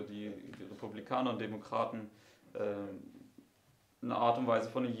letztendlich heute die Republikaner und Demokraten eine Art und Weise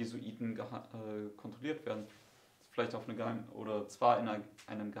von den Jesuiten kontrolliert werden. Vielleicht auf eine oder zwar in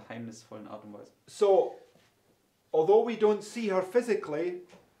einem geheimnisvollen Art und Weise. So, although we don't see her physically,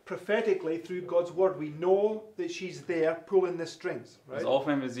 prophetically through God's word, we know that she's there pulling the strings, right? Also auch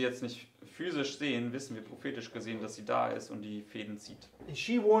wenn wir sie jetzt nicht physisch sehen, wissen wir prophetisch gesehen, dass sie da ist und die Fäden zieht. And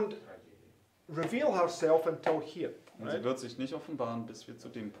she won't reveal herself until here, Und sie right? wird sich nicht offenbaren, bis wir zu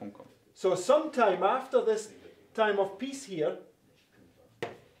dem Punkt kommen. So sometime after this time of peace here,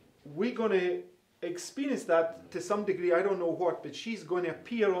 we're going to experience that to some degree, I don't know what, but she's going to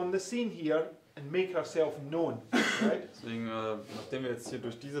appear on the scene here and make herself known, right? Deswegen, nachdem wir jetzt hier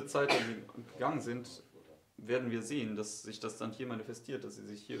durch diese Zeit gegangen sind, werden wir sehen, dass sich das dann hier manifestiert, dass sie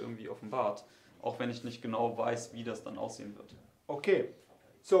sich hier irgendwie offenbart, auch wenn ich nicht genau weiß, wie das dann aussehen wird. Okay,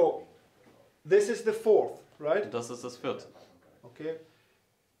 so this is the fourth, right? Und das ist das vierte. Okay,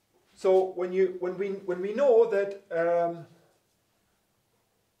 so when we know that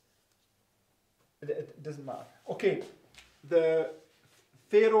it doesn't matter. Okay, the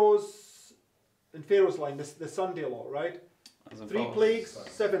Pharaoh's line, the Sunday law, right? Also 3 plagues,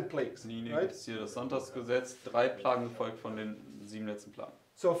 7 plagues, Linie right? gibt es hier das Sonntagsgesetz, 3 Plagen gefolgt von den 7 letzten Plagen.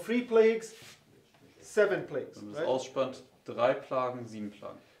 So 3 plagues, 7 plagues, Und das right? ausspannt 3 Plagen, 7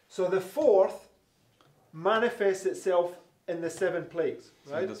 Plagen. So the fourth manifests itself in the 7 plagues,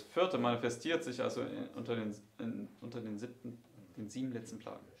 So, right? das vierte manifestiert sich also unter den 7 letzten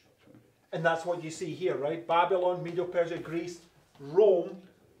Plagen. And that's what you see here, right? Babylon, Medo-Persia, Greece, Rome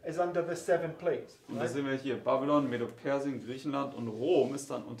is under the 7 plagues, Und das right? sehen wir hier, Babylon, Medo-Persien, Griechenland und Rom ist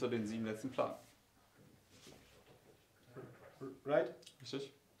dann unter den 7 letzten Plagen. Right?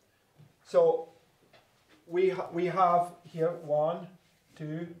 Richtig? So we have here 1,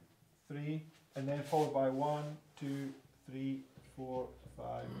 2, 3, and then followed by 1, 2, 3, 4,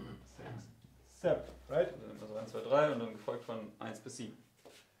 5, 6, 7, right? Also 1, 2, 3 und dann gefolgt von 1 bis 7.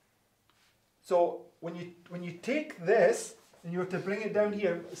 So when you take this and you have to bring it down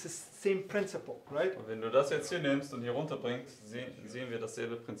here, it's the same principle, right? Und wenn du das jetzt hier nimmst und hier runterbringst, sehen wir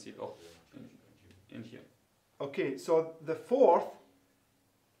dasselbe Prinzip auch in hier. Okay, so the fourth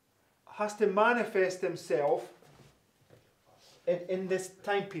has to manifest himself in this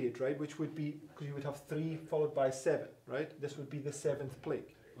time period, right? Which would be, because you would have 3 followed by 7, right? This would be the 7th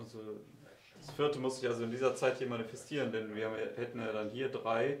plague. Also das vierte muss sich also in dieser Zeit hier manifestieren, denn hätten ja dann hier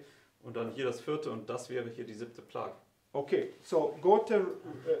 3 und dann hier das vierte und das wäre hier die 7. Plage. Okay, so go to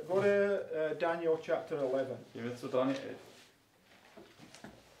Daniel chapter 11. Gehen wir zu Daniel 11.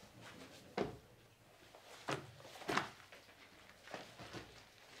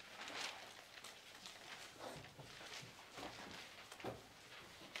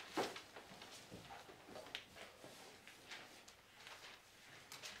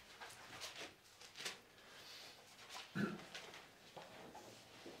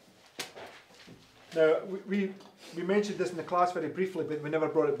 Now, we mentioned this in the class very briefly, but we never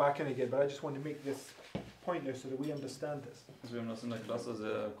brought it back in again, but I just want to make this point now so that we understand this. Also wir haben das in der Klasse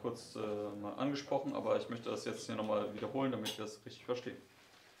sehr kurz mal angesprochen, aber ich möchte das jetzt hier nochmal wiederholen, damit wir das richtig verstehen.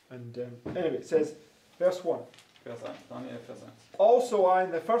 And anyway, it says, verse 1. Vers 1, Daniel Vers 1. Also I,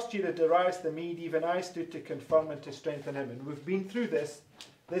 in the first year of Darius the Mede, even I stood to confirm and to strengthen him. And we've been through this.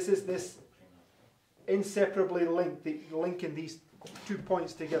 This is this inseparably linked, linking these 2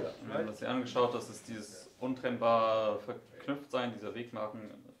 points together, Wir haben right? das hier angeschaut, dass es dieses untrennbare Verknüpftsein dieser Wegmarken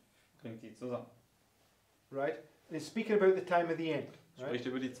bringt die zusammen. Right? And it's speaking about the time of the end, right? Spricht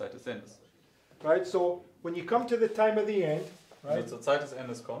über die Zeit des Endes. Right? So when you come to the time of the end, Wenn right, du zur Zeit des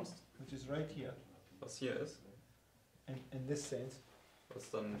Endes kommst, which is right here, was hier ist, in this sense,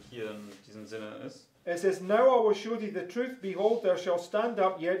 was dann hier in diesem Sinne ist, it says, Now I will show thee the truth. Behold, there shall stand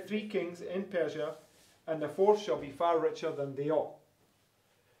up yet 3 kings in Persia, and the 4th shall be far richer than they all.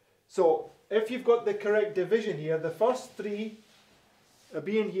 So, if you've got the correct division here, the first 3 are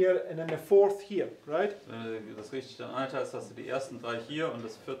being here, and then the 4th here, right? wenn du das richtig dann einteilst, hast du die ersten 3 hier und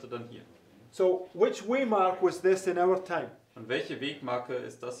das vierte dann hier. So, which waymark was this in our time? Und welche Wegmarke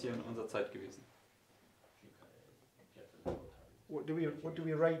ist das hier in unserer Zeit gewesen? What do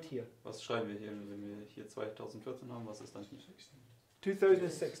we write here? Was schreiben wir hier, wenn wir hier 2014 haben? Was ist dann hier?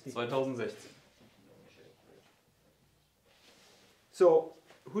 2016. 2016. So,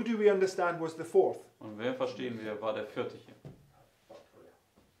 who do we understand was the 4th? Und wer verstehen wir, war der vierte hier?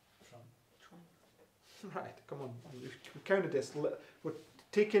 Right, come on. We counted this. We're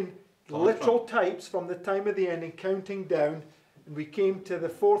taking Donald literal types from the time of the end and counting down, and we came to the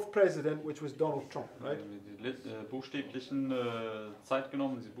 4th president, which was Donald Trump, right? Wir haben die buchstäblichen Zeit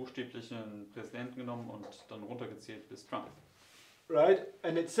genommen, die buchstäblichen Präsidenten genommen und dann runtergezählt bis Trump. right?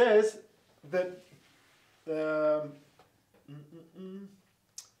 And it says that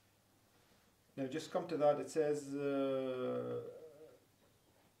now just come to that. It says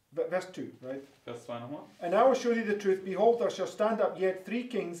verse 2, right? Vers 2 nochmal. And I will show thee the truth. Behold, there shall stand up yet 3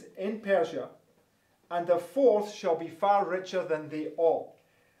 kings in Persia, and the 4th shall be far richer than they all.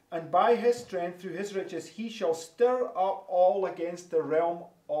 And by his strength, through his riches, he shall stir up all against the realm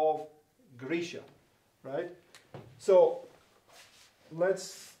of Grecia. Right? So,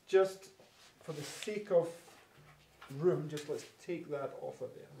 let's just, for the sake of room, just let's take that off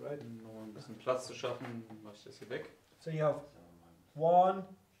of there, right? Um noch ein bisschen Platz zu schaffen, mache ich das hier weg. So you have 1,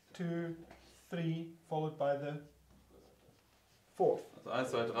 2, 3, followed by the 4th.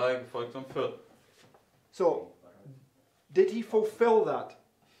 Also 1, 2, 3, gefolgt vom 4. So, did he fulfill that?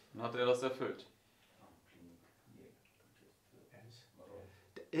 Dann hat das erfüllt.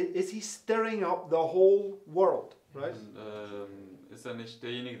 Is he stirring up the whole world, right? Und, ist er nicht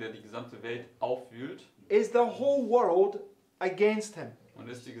derjenige, der die gesamte Welt aufwühlt? Is the whole world against him, Und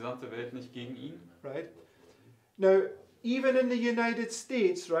ist die gesamte Welt nicht gegen ihn? right? Now, even in the United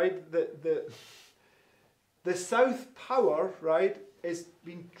States, right, the South power, right, has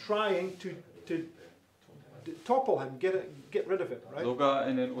been trying to topple him, get rid of him, right? Sogar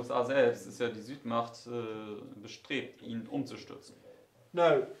in den USA selbst ist ja die Südmacht bestrebt, ihn umzustürzen.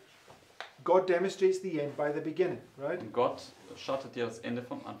 Now, God demonstrates the end by the beginning, right? Und Gott schattet ja das Ende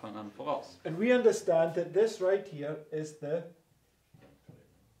vom Anfang an voraus. And we understand that this right here is the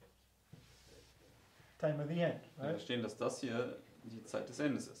time of the end, Wir right? verstehen, dass das hier die Zeit des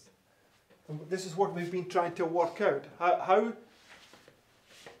Endes ist. And this is what we've been trying to work out. How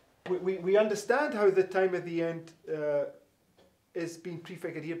we understand how the time of the end is being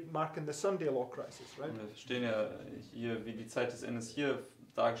prefigured here, marking the Sunday law crisis, right? Und wir verstehen ja hier, wie die Zeit des Endes hier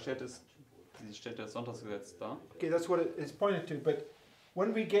dargestellt ist. Sie stellt das Sonntagsgesetz dar. Okay, that's what it is pointed to. But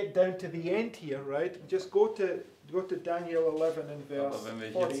when we get down to the end here, right? Just go to Daniel 11 and verse Aber wenn wir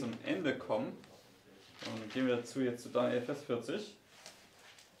hier 40. zum Ende kommen, dann gehen wir dazu jetzt zu Daniel Vers 40.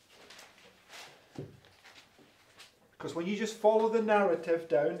 Because when you just follow the narrative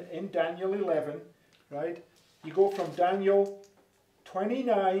down in Daniel 11, right? You go from Daniel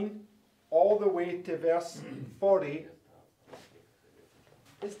 29 all the way to verse 40.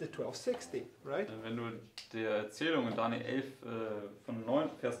 Is the 1260, right? Wenn du der Erzählung in Daniel 11 von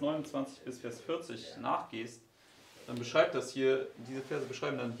Vers 29 bis Vers 40 nachgehst, dann beschreibt das hier, diese Verse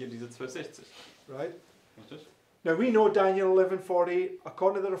beschreiben dann hier diese 1260. Right? Richtig? Now we know Daniel 11:40,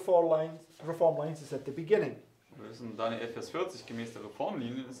 according to the reform lines, is at the beginning. Wir wissen, Daniel 11 Vers 40 gemäß der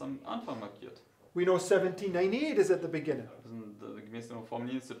Reformlinie ist am Anfang markiert. We know 1798 is at the beginning. Wir wissen, gemäß der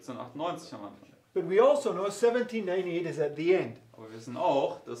Reformlinie ist 1798 am Anfang. But we also know 1798 is at the end. Aber wir wissen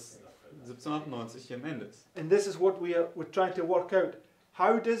auch, dass 1798 hier am Ende ist. And this is what we're trying to work out.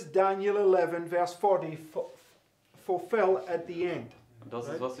 How does Daniel 11 verse 40 fulfill at the end? Und das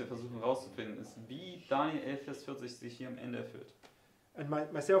ist, was wir versuchen herauszufinden, ist, wie Daniel 11 Vers 40 sich hier am Ende erfüllt. And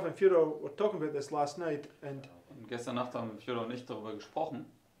myself and Fyodor were talking about this last night, and Gestern Nacht haben Fyodor und ich darüber gesprochen.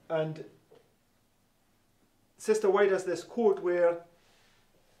 And Sister White has this quote where,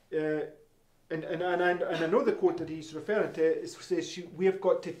 and I know the quote that he's referring to, it says we have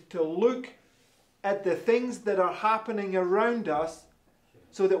got to look at the things that are happening around us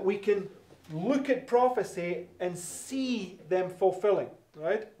so that we can look at prophecy and see them fulfilling,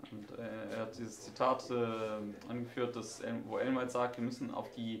 right? Und hat dieses Zitat angeführt, wo Ellen White sagt, wir müssen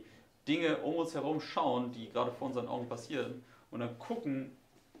auf die Dinge um uns herum schauen, die gerade vor unseren Augen passieren, und dann gucken,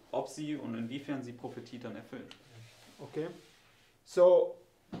 ob sie und inwiefern sie Prophetie dann erfüllen. Okay, so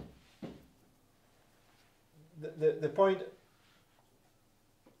the point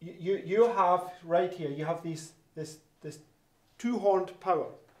you have right here, you have this two-horned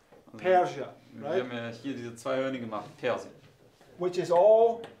power, Persia, Wir right? haben ja hier diese zweihörnige Macht, Persien. Which is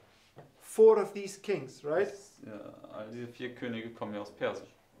all 4 of these kings, right? Ja, all diese 4 Könige kommen ja aus Persien.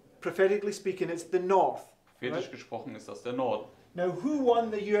 Prophetically speaking, it's the north. Prophetisch Right. gesprochen ist das der Norden. Now, who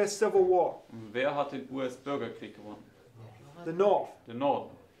won the US Civil War? Und wer hat den US-Bürgerkrieg gewonnen? The north. Der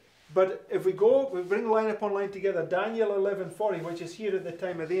Norden. But if we bring line upon line together, Daniel 11:40, which is here at the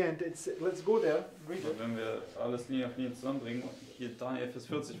time of the end. Let's go there. Read Also it. wenn wir alles Linie auf Linie zusammenbringen, hier Daniel Vers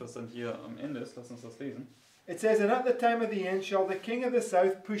 40, was dann hier am Ende ist, lass uns das lesen. It says, "And at the time of the end shall the king of the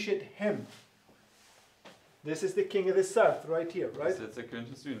south push at him." This is the king of the south, right here, Das right? ist jetzt der König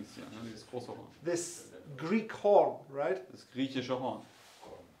des Südens hier, ne? Dieses große Horn. This Greek horn, right? Das griechische Horn.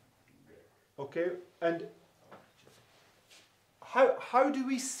 Okay, and how do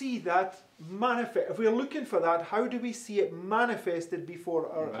we see that manifest? If we're looking for that, how do we see it manifested before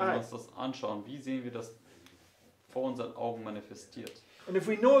our Und wenn wir eyes? uns das anschauen, wie sehen wir das vor unseren Augen manifestiert. And if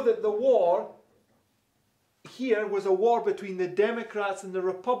we know that the war here was a war between the Democrats and the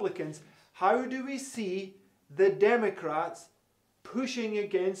Republicans, how do we see the Democrats pushing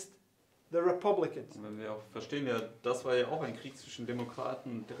against the Republicans? Und wenn wir auch verstehen, ja, das war ja auch ein Krieg zwischen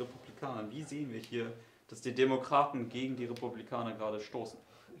Demokraten und Republikanern. Wie sehen wir hier, dass die Demokraten gegen die Republikaner gerade stoßen?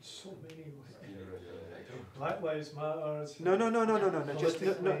 So many ways. Black Lives Matter. No. Just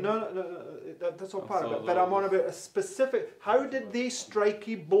that's all part of it. But I'm on about a specific. How did they strike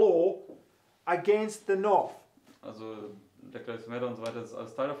a blow against the North? Also Black Lives Matter und so weiter ist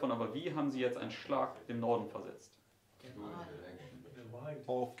alles Teil davon, aber wie haben sie jetzt einen Schlag dem Norden versetzt?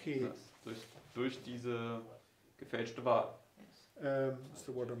 Okay. Durch diese gefälschte Wahl. What's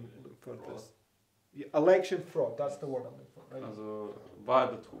the word I'm looking for? This. Yeah, election fraud. That's the word I'm looking for. Right? Also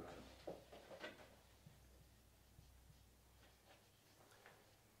Wahlbetrug.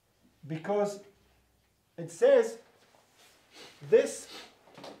 Because it says this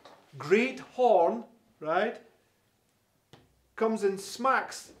great horn, right, comes and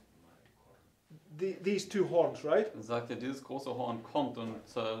smacks these two horns, right? Dann sagt er, dieses große Horn kommt und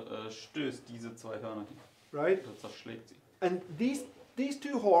zerstößt diese zwei Hörner hier. Right? Oder zerschlägt sie. And these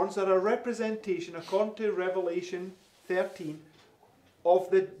two horns are a representation, according to Revelation 13, of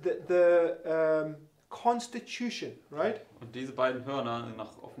the Constitution, right? Und diese beiden Hörner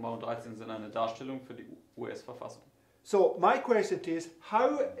nach Offenbarung 13 sind eine Darstellung für die US-Verfassung. So my question to you is,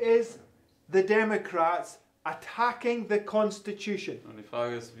 how is the Democrats attacking the Constitution? Und die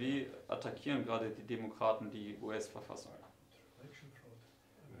Frage ist, wie attackieren gerade die Demokraten die US-Verfassung?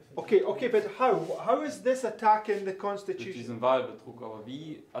 Okay, but how is this attacking the Durch Constitution? diesen Wahlbetrug, aber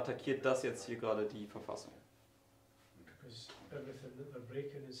wie attackiert das jetzt hier gerade die Verfassung? Because everything that they're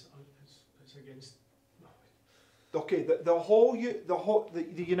breaking is against. Okay,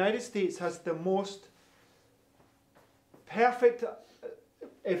 the United States has the most perfect,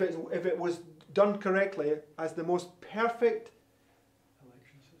 if it was done correctly, has the most perfect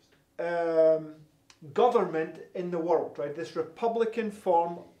Election system. government in the world, right? This Republican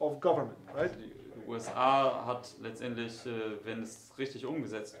form of government, right? Die USA hat letztendlich, wenn es richtig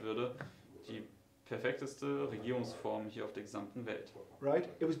umgesetzt würde, die perfekteste Regierungsform hier auf der gesamten Welt. Right?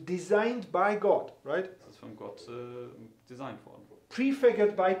 It was designed by God, right? Das ist von Gott designt worden.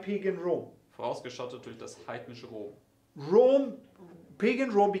 Prefigured by pagan Rome. Vorausgestattet durch das heidnische Rome,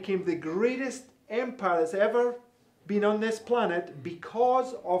 pagan Rome became the greatest empire that's ever been on this planet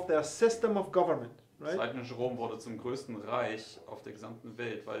because of their system of government, Das right? heidnische Rom wurde zum größten Reich auf der gesamten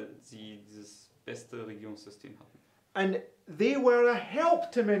Welt, weil sie dieses beste Regierungssystem hatten. And they were a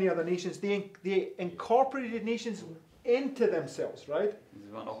help to many other nations. They incorporated nations into themselves, right?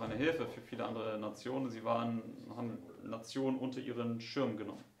 Sie waren auch eine Hilfe für viele andere Nationen. Sie haben Nationen unter ihren Schirm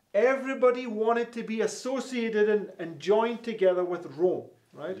genommen. Everybody wanted to be associated and joined together with Rome,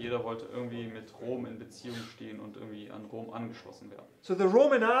 right? Jeder wollte irgendwie mit Rom in Beziehung stehen und irgendwie an Rom angeschlossen werden. So the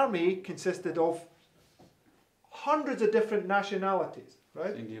Roman army consisted of hundreds of different nationalities,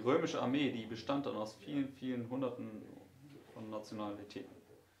 right? Die römische Armee, die bestand dann aus vielen, vielen Hunderten von Nationalitäten.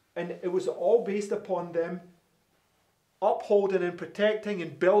 And it was all based upon them upholding and protecting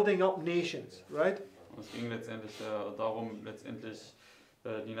and building up nations, right? Und es ging letztendlich darum,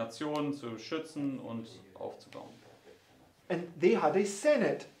 die Nationen zu schützen und aufzubauen. And they had a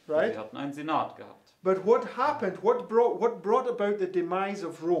senate, Sie right? hatten einen Senat gehabt. But what happened? What brought about the demise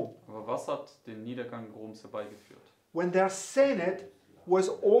of Rome? Aber was hat den Niedergang Roms herbeigeführt? When their senate was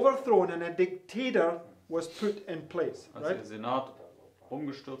overthrown and a dictator was put in place, Als right? der Senat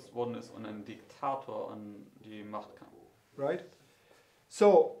umgestürzt worden ist und ein Diktator an die Macht kam. Right?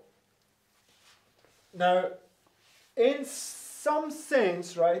 So, now, in some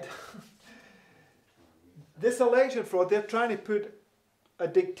sense, right, this election fraud, they're trying to put a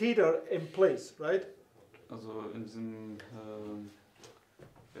dictator in place, right? Also in diesem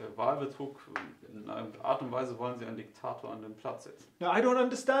Wahlbetrug, in einer Art und Weise wollen sie einen Diktator an den Platz setzen. Now, I don't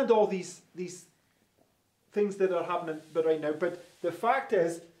understand all these things that are happening right now, but the fact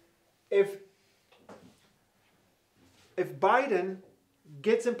is, if Biden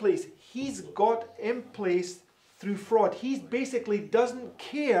gets in place, he's got in place through fraud. He basically doesn't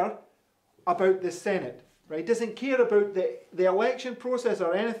care about the Senate, right? Doesn't care about the election process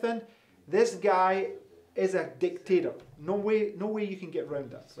or anything. This guy is a dictator. No way you can get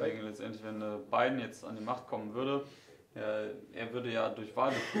around that, right? Deswegen letztendlich, wenn Biden jetzt an die Macht kommen würde, er würde ja durch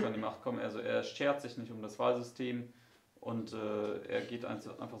Wahlbetrug an die Macht kommen, also er schert sich nicht um das Wahlsystem und er geht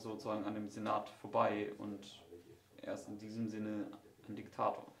einfach sozusagen an dem Senat vorbei und er ist in diesem Sinne ein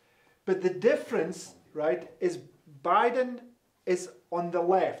Diktator. But the difference, right, is Biden is on the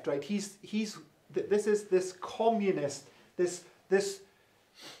left, right? He's this is this communist,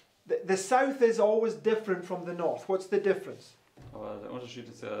 the South is always different from the North. What's the difference? Aber der Unterschied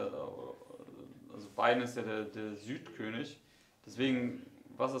ist ja, also Biden ist ja der Südkönig. Deswegen,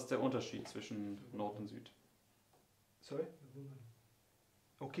 was ist der Unterschied zwischen Nord und Süd? Sorry?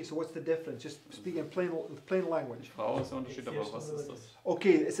 Okay, so what's the difference? Just speak in plain Die language. Frau ist der Unterschied, aber was ist das?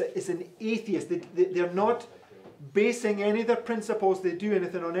 Okay, it's an atheist. They're not basing any of their principles they do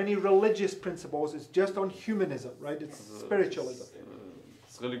anything on any religious principles. It's just on humanism, right? It's Also spiritualism.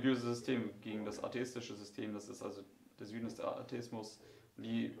 das religiöse System gegen das atheistische System, das ist also der Süden ist der Atheismus.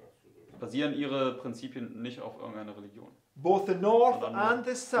 Die basieren ihre Prinzipien nicht auf irgendeiner Religion. Both the North sondern and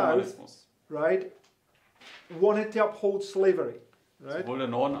the South, Humanismus. right, wanted to uphold slavery, right? Sowohl der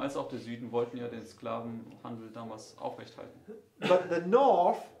Norden als auch der Süden wollten ja den Sklavenhandel damals aufrechthalten. But the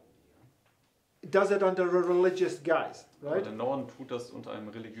North does it under a religious guise, Aber right? der Norden tut das unter einem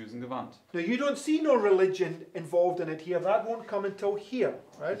religiösen Gewand. Now you don't see no religion involved in it here. That won't come until here,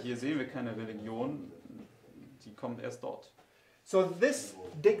 right? Hier sehen wir keine Religion, die kommt erst dort. So this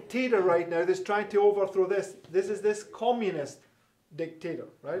dictator right now that's trying to overthrow this is this communist dictator,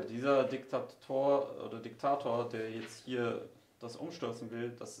 right? Dieser Diktator, der jetzt hier das umstürzen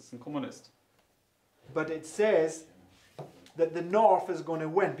will, das ist ein Kommunist. But it says that the North is going to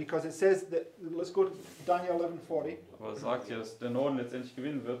win because it says that, let's go to Daniel 11:40. Aber es sagt hier, dass der Norden letztendlich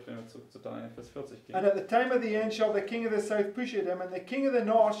gewinnen wird, wenn wir zurück zu Daniel Vers 40 gehen. And at the time of the end shall the king of the south push at him, and the king of the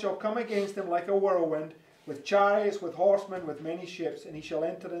north shall come against him like a whirlwind, with chariots, with horsemen, with many ships, and he shall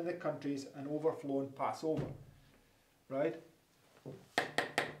enter in the countries and overflow and pass over. Right?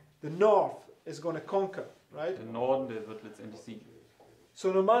 The north is going to conquer, right? Der Norden, der wird letztendlich siegen.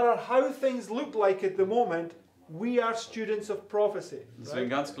 So no matter how things look like at the moment, we are students of prophecy. Deswegen Right?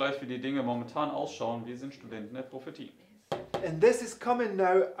 ganz gleich, wie die Dinge momentan ausschauen, wir sind Studenten der Prophetie. And this is coming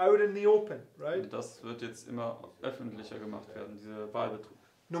now out in the open, right? Und das wird jetzt immer öffentlicher gemacht werden, dieser Wahlbetrug.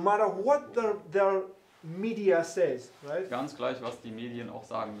 No matter what their media says, right? Ganz gleich, was die Medien auch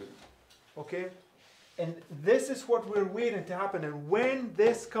sagen will. Okay? And this is what we're waiting to happen. And when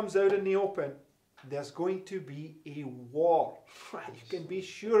this comes out in the open, there's going to be a war. You can be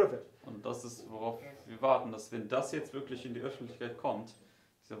sure of it. Und das ist, worauf wir warten, dass wenn das jetzt wirklich in die Öffentlichkeit kommt,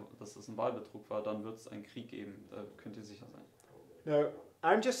 dass das ein Wahlbetrug war, dann wird es einen Krieg geben. Da könnt ihr sicher sein. Now,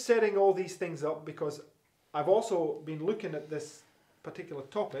 I'm just setting all these things up because I've also been looking at this particular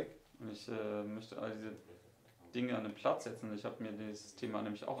topic. Und ich möchte all diese Dinge an den Platz setzen. Ich habe mir dieses Thema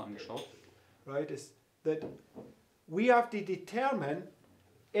nämlich auch angeschaut. Right? Is that we have to determine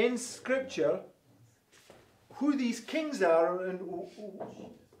in Scripture who these kings are. And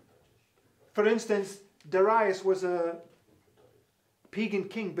for instance, Darius was a pagan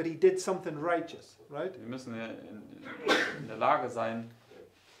king, but he did something righteous, right? Wir müssen ja in der Lage sein,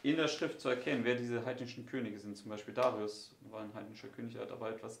 in der Schrift zu erkennen, wer diese heidnischen Könige sind. Zum Beispiel Darius war ein heidnischer König, er hat aber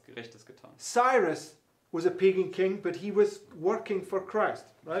etwas Gerechtes getan. Cyrus was a pagan king, but he was working for Christ,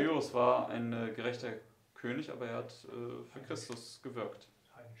 right? Kyros war ein gerechter König, aber er hat für Christus gewirkt.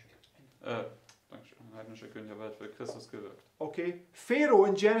 Dankeschön, ein heidnischer König, aber er hat für Christus gewirkt. Okay. Pharaoh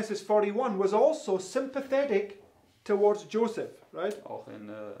in Genesis 41 was also sympathetic towards Joseph, right? Auch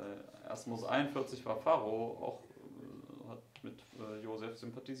in 1. Mose 41 war Pharao auch hat mit Josef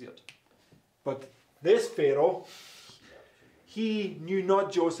sympathisiert. But this Pharaoh, he knew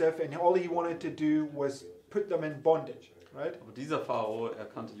not Joseph, and all he wanted to do was put them in bondage, right? Aber dieser Pharao, er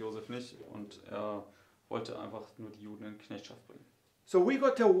kannte Josef nicht und er wollte einfach nur die Juden in Knechtschaft bringen. So we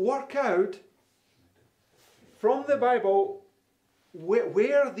got to work out from the Bible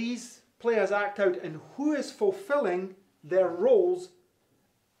where these players act out and who is fulfilling their roles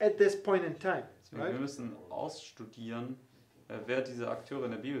at this point in time, Deswegen, right? wir müssen ausstudieren, wer diese Akteure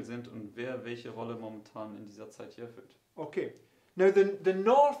in der Bibel sind und wer welche Rolle momentan in dieser Zeit hier erfüllt. Okay. Now the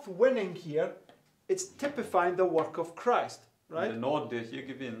North winning here, it's typifying the work of Christ, Und der right? Norden, der hier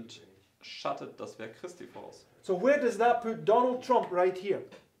gewinnt, schattet das Werk Christi voraus. So where does that put Donald Trump right here?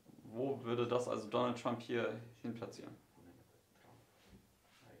 Wo würde das also Donald Trump hier hin platzieren?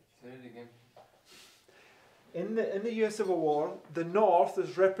 Say it again. In the US Civil War, the North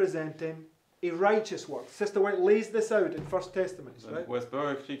is representing a righteous work. Sister White lays this out in First Testament, Also Im right?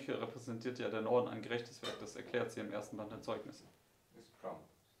 US-Bürgerkrieg repräsentiert ja der Norden ein gerechtes Werk, das erklärt sie im ersten Band der Zeugnisse. It's Trump.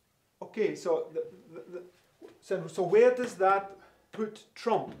 Okay, so so where does that put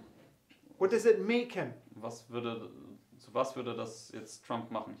Trump? What does it make him? Zu was würde das jetzt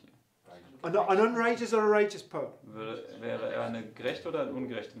Trump machen hier? An unrighteous or a righteous power? Wäre er eine gerechte oder eine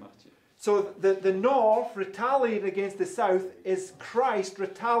ungerechte Macht hier? So the North retaliating against the South is Christ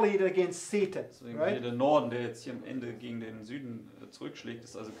retaliating against Satan, Deswegen hier right? der Norden, der jetzt hier am Ende gegen den Süden zurückschlägt,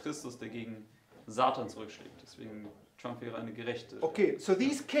 ist also Christus, der gegen Satan zurückschlägt. Deswegen Trump wäre eine gerechte. Okay, so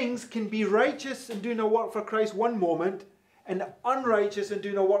these kings can be righteous and do no work for Christ one moment, and unrighteous and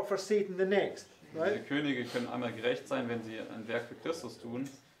do no work for Satan the next. Diese Right? Könige können einmal gerecht sein, wenn sie ein Werk für Christus tun.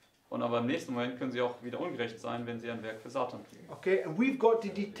 Und aber im nächsten Moment können sie auch wieder ungerecht sein, wenn sie ein Werk für Satan tun. Okay, and we've got to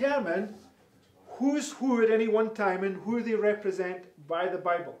determine who's who at any one time and who they represent by the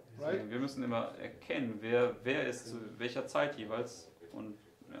Bible. Right? Deswegen, wir müssen immer erkennen, wer ist zu welcher Zeit jeweils und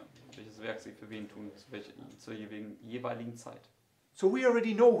ja, welches Werk sie für wen tun, zur jeweiligen Zeit. So we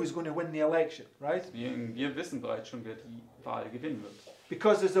already know who's going to win the election, right? Wir wissen bereits schon, wer die Wahl gewinnen wird.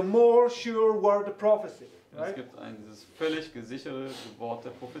 Because there's a more sure word of prophecy, Es right? gibt dieses völlig gesichere Wort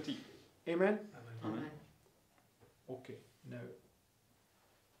der Prophetie. Amen? Amen. Okay, now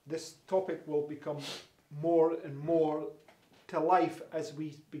this topic will become more and more to life as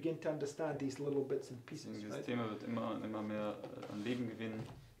we begin to understand these little bits and pieces, Dieses right? Thema wird immer und immer mehr an Leben gewinnen,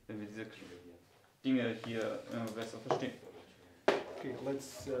 wenn wir diese Dinge hier immer besser verstehen. Okay,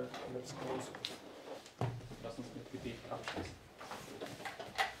 let's close. Lass uns mit Gebet abschließen.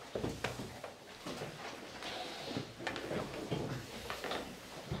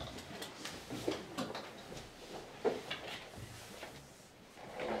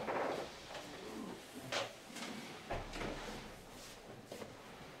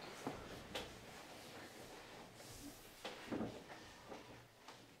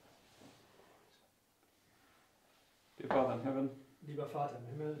 Dear Father in heaven, Lieber Vater im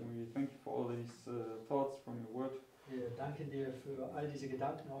Himmel, we thank you for all these thoughts from your word wir danken dir für all diese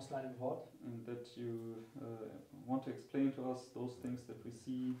Gedanken aus deinem Wort and that you want to explain to us those things that we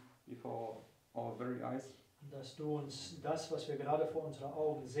see before our very eyes. und dass du uns das, was wir gerade vor unseren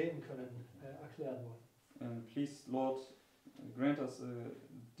Augen sehen können, erklären wollen. And please, Lord, grant us a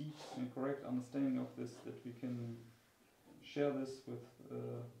deep and correct understanding of this, that we can share this with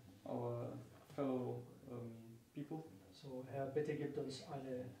our fellow people. So, Herr, bitte gib uns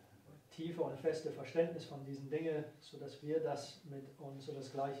eine tiefe und feste Verständnis von diesen Dingen, sodass wir das mit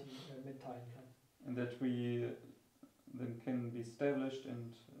unseresgleichen mitteilen können. And that we then can be established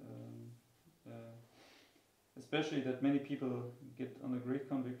and especially that many people get on a great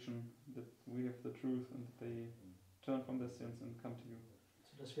conviction that we have the truth and they turn from their sins and come to you.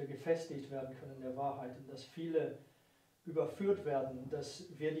 Sodass wir gefestigt werden können in der Wahrheit und dass viele überführt werden, dass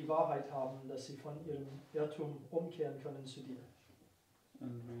wir die Wahrheit haben, dass sie von ihrem Irrtum umkehren können zu dir.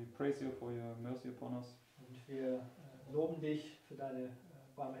 And we praise you for your mercy upon us. Und wir loben dich für deine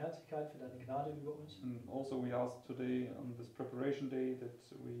Barmherzigkeit, für deine Gnade über uns. And also we ask today on this preparation day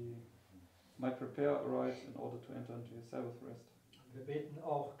that we might prepare aright in order to enter into your Sabbath rest. Und wir beten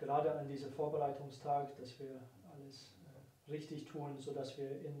auch gerade an diesem Vorbereitungstag, dass wir alles richtig tun, sodass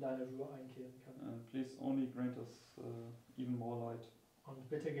wir in deine Ruhe einkehren können. And please only grant us even more light. Und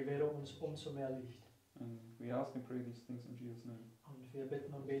bitte gewähre uns umso mehr Licht. And we ask and pray these things in Jesus' name. Und wir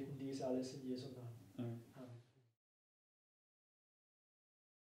bitten und beten dies alles in Jesu Namen. Amen.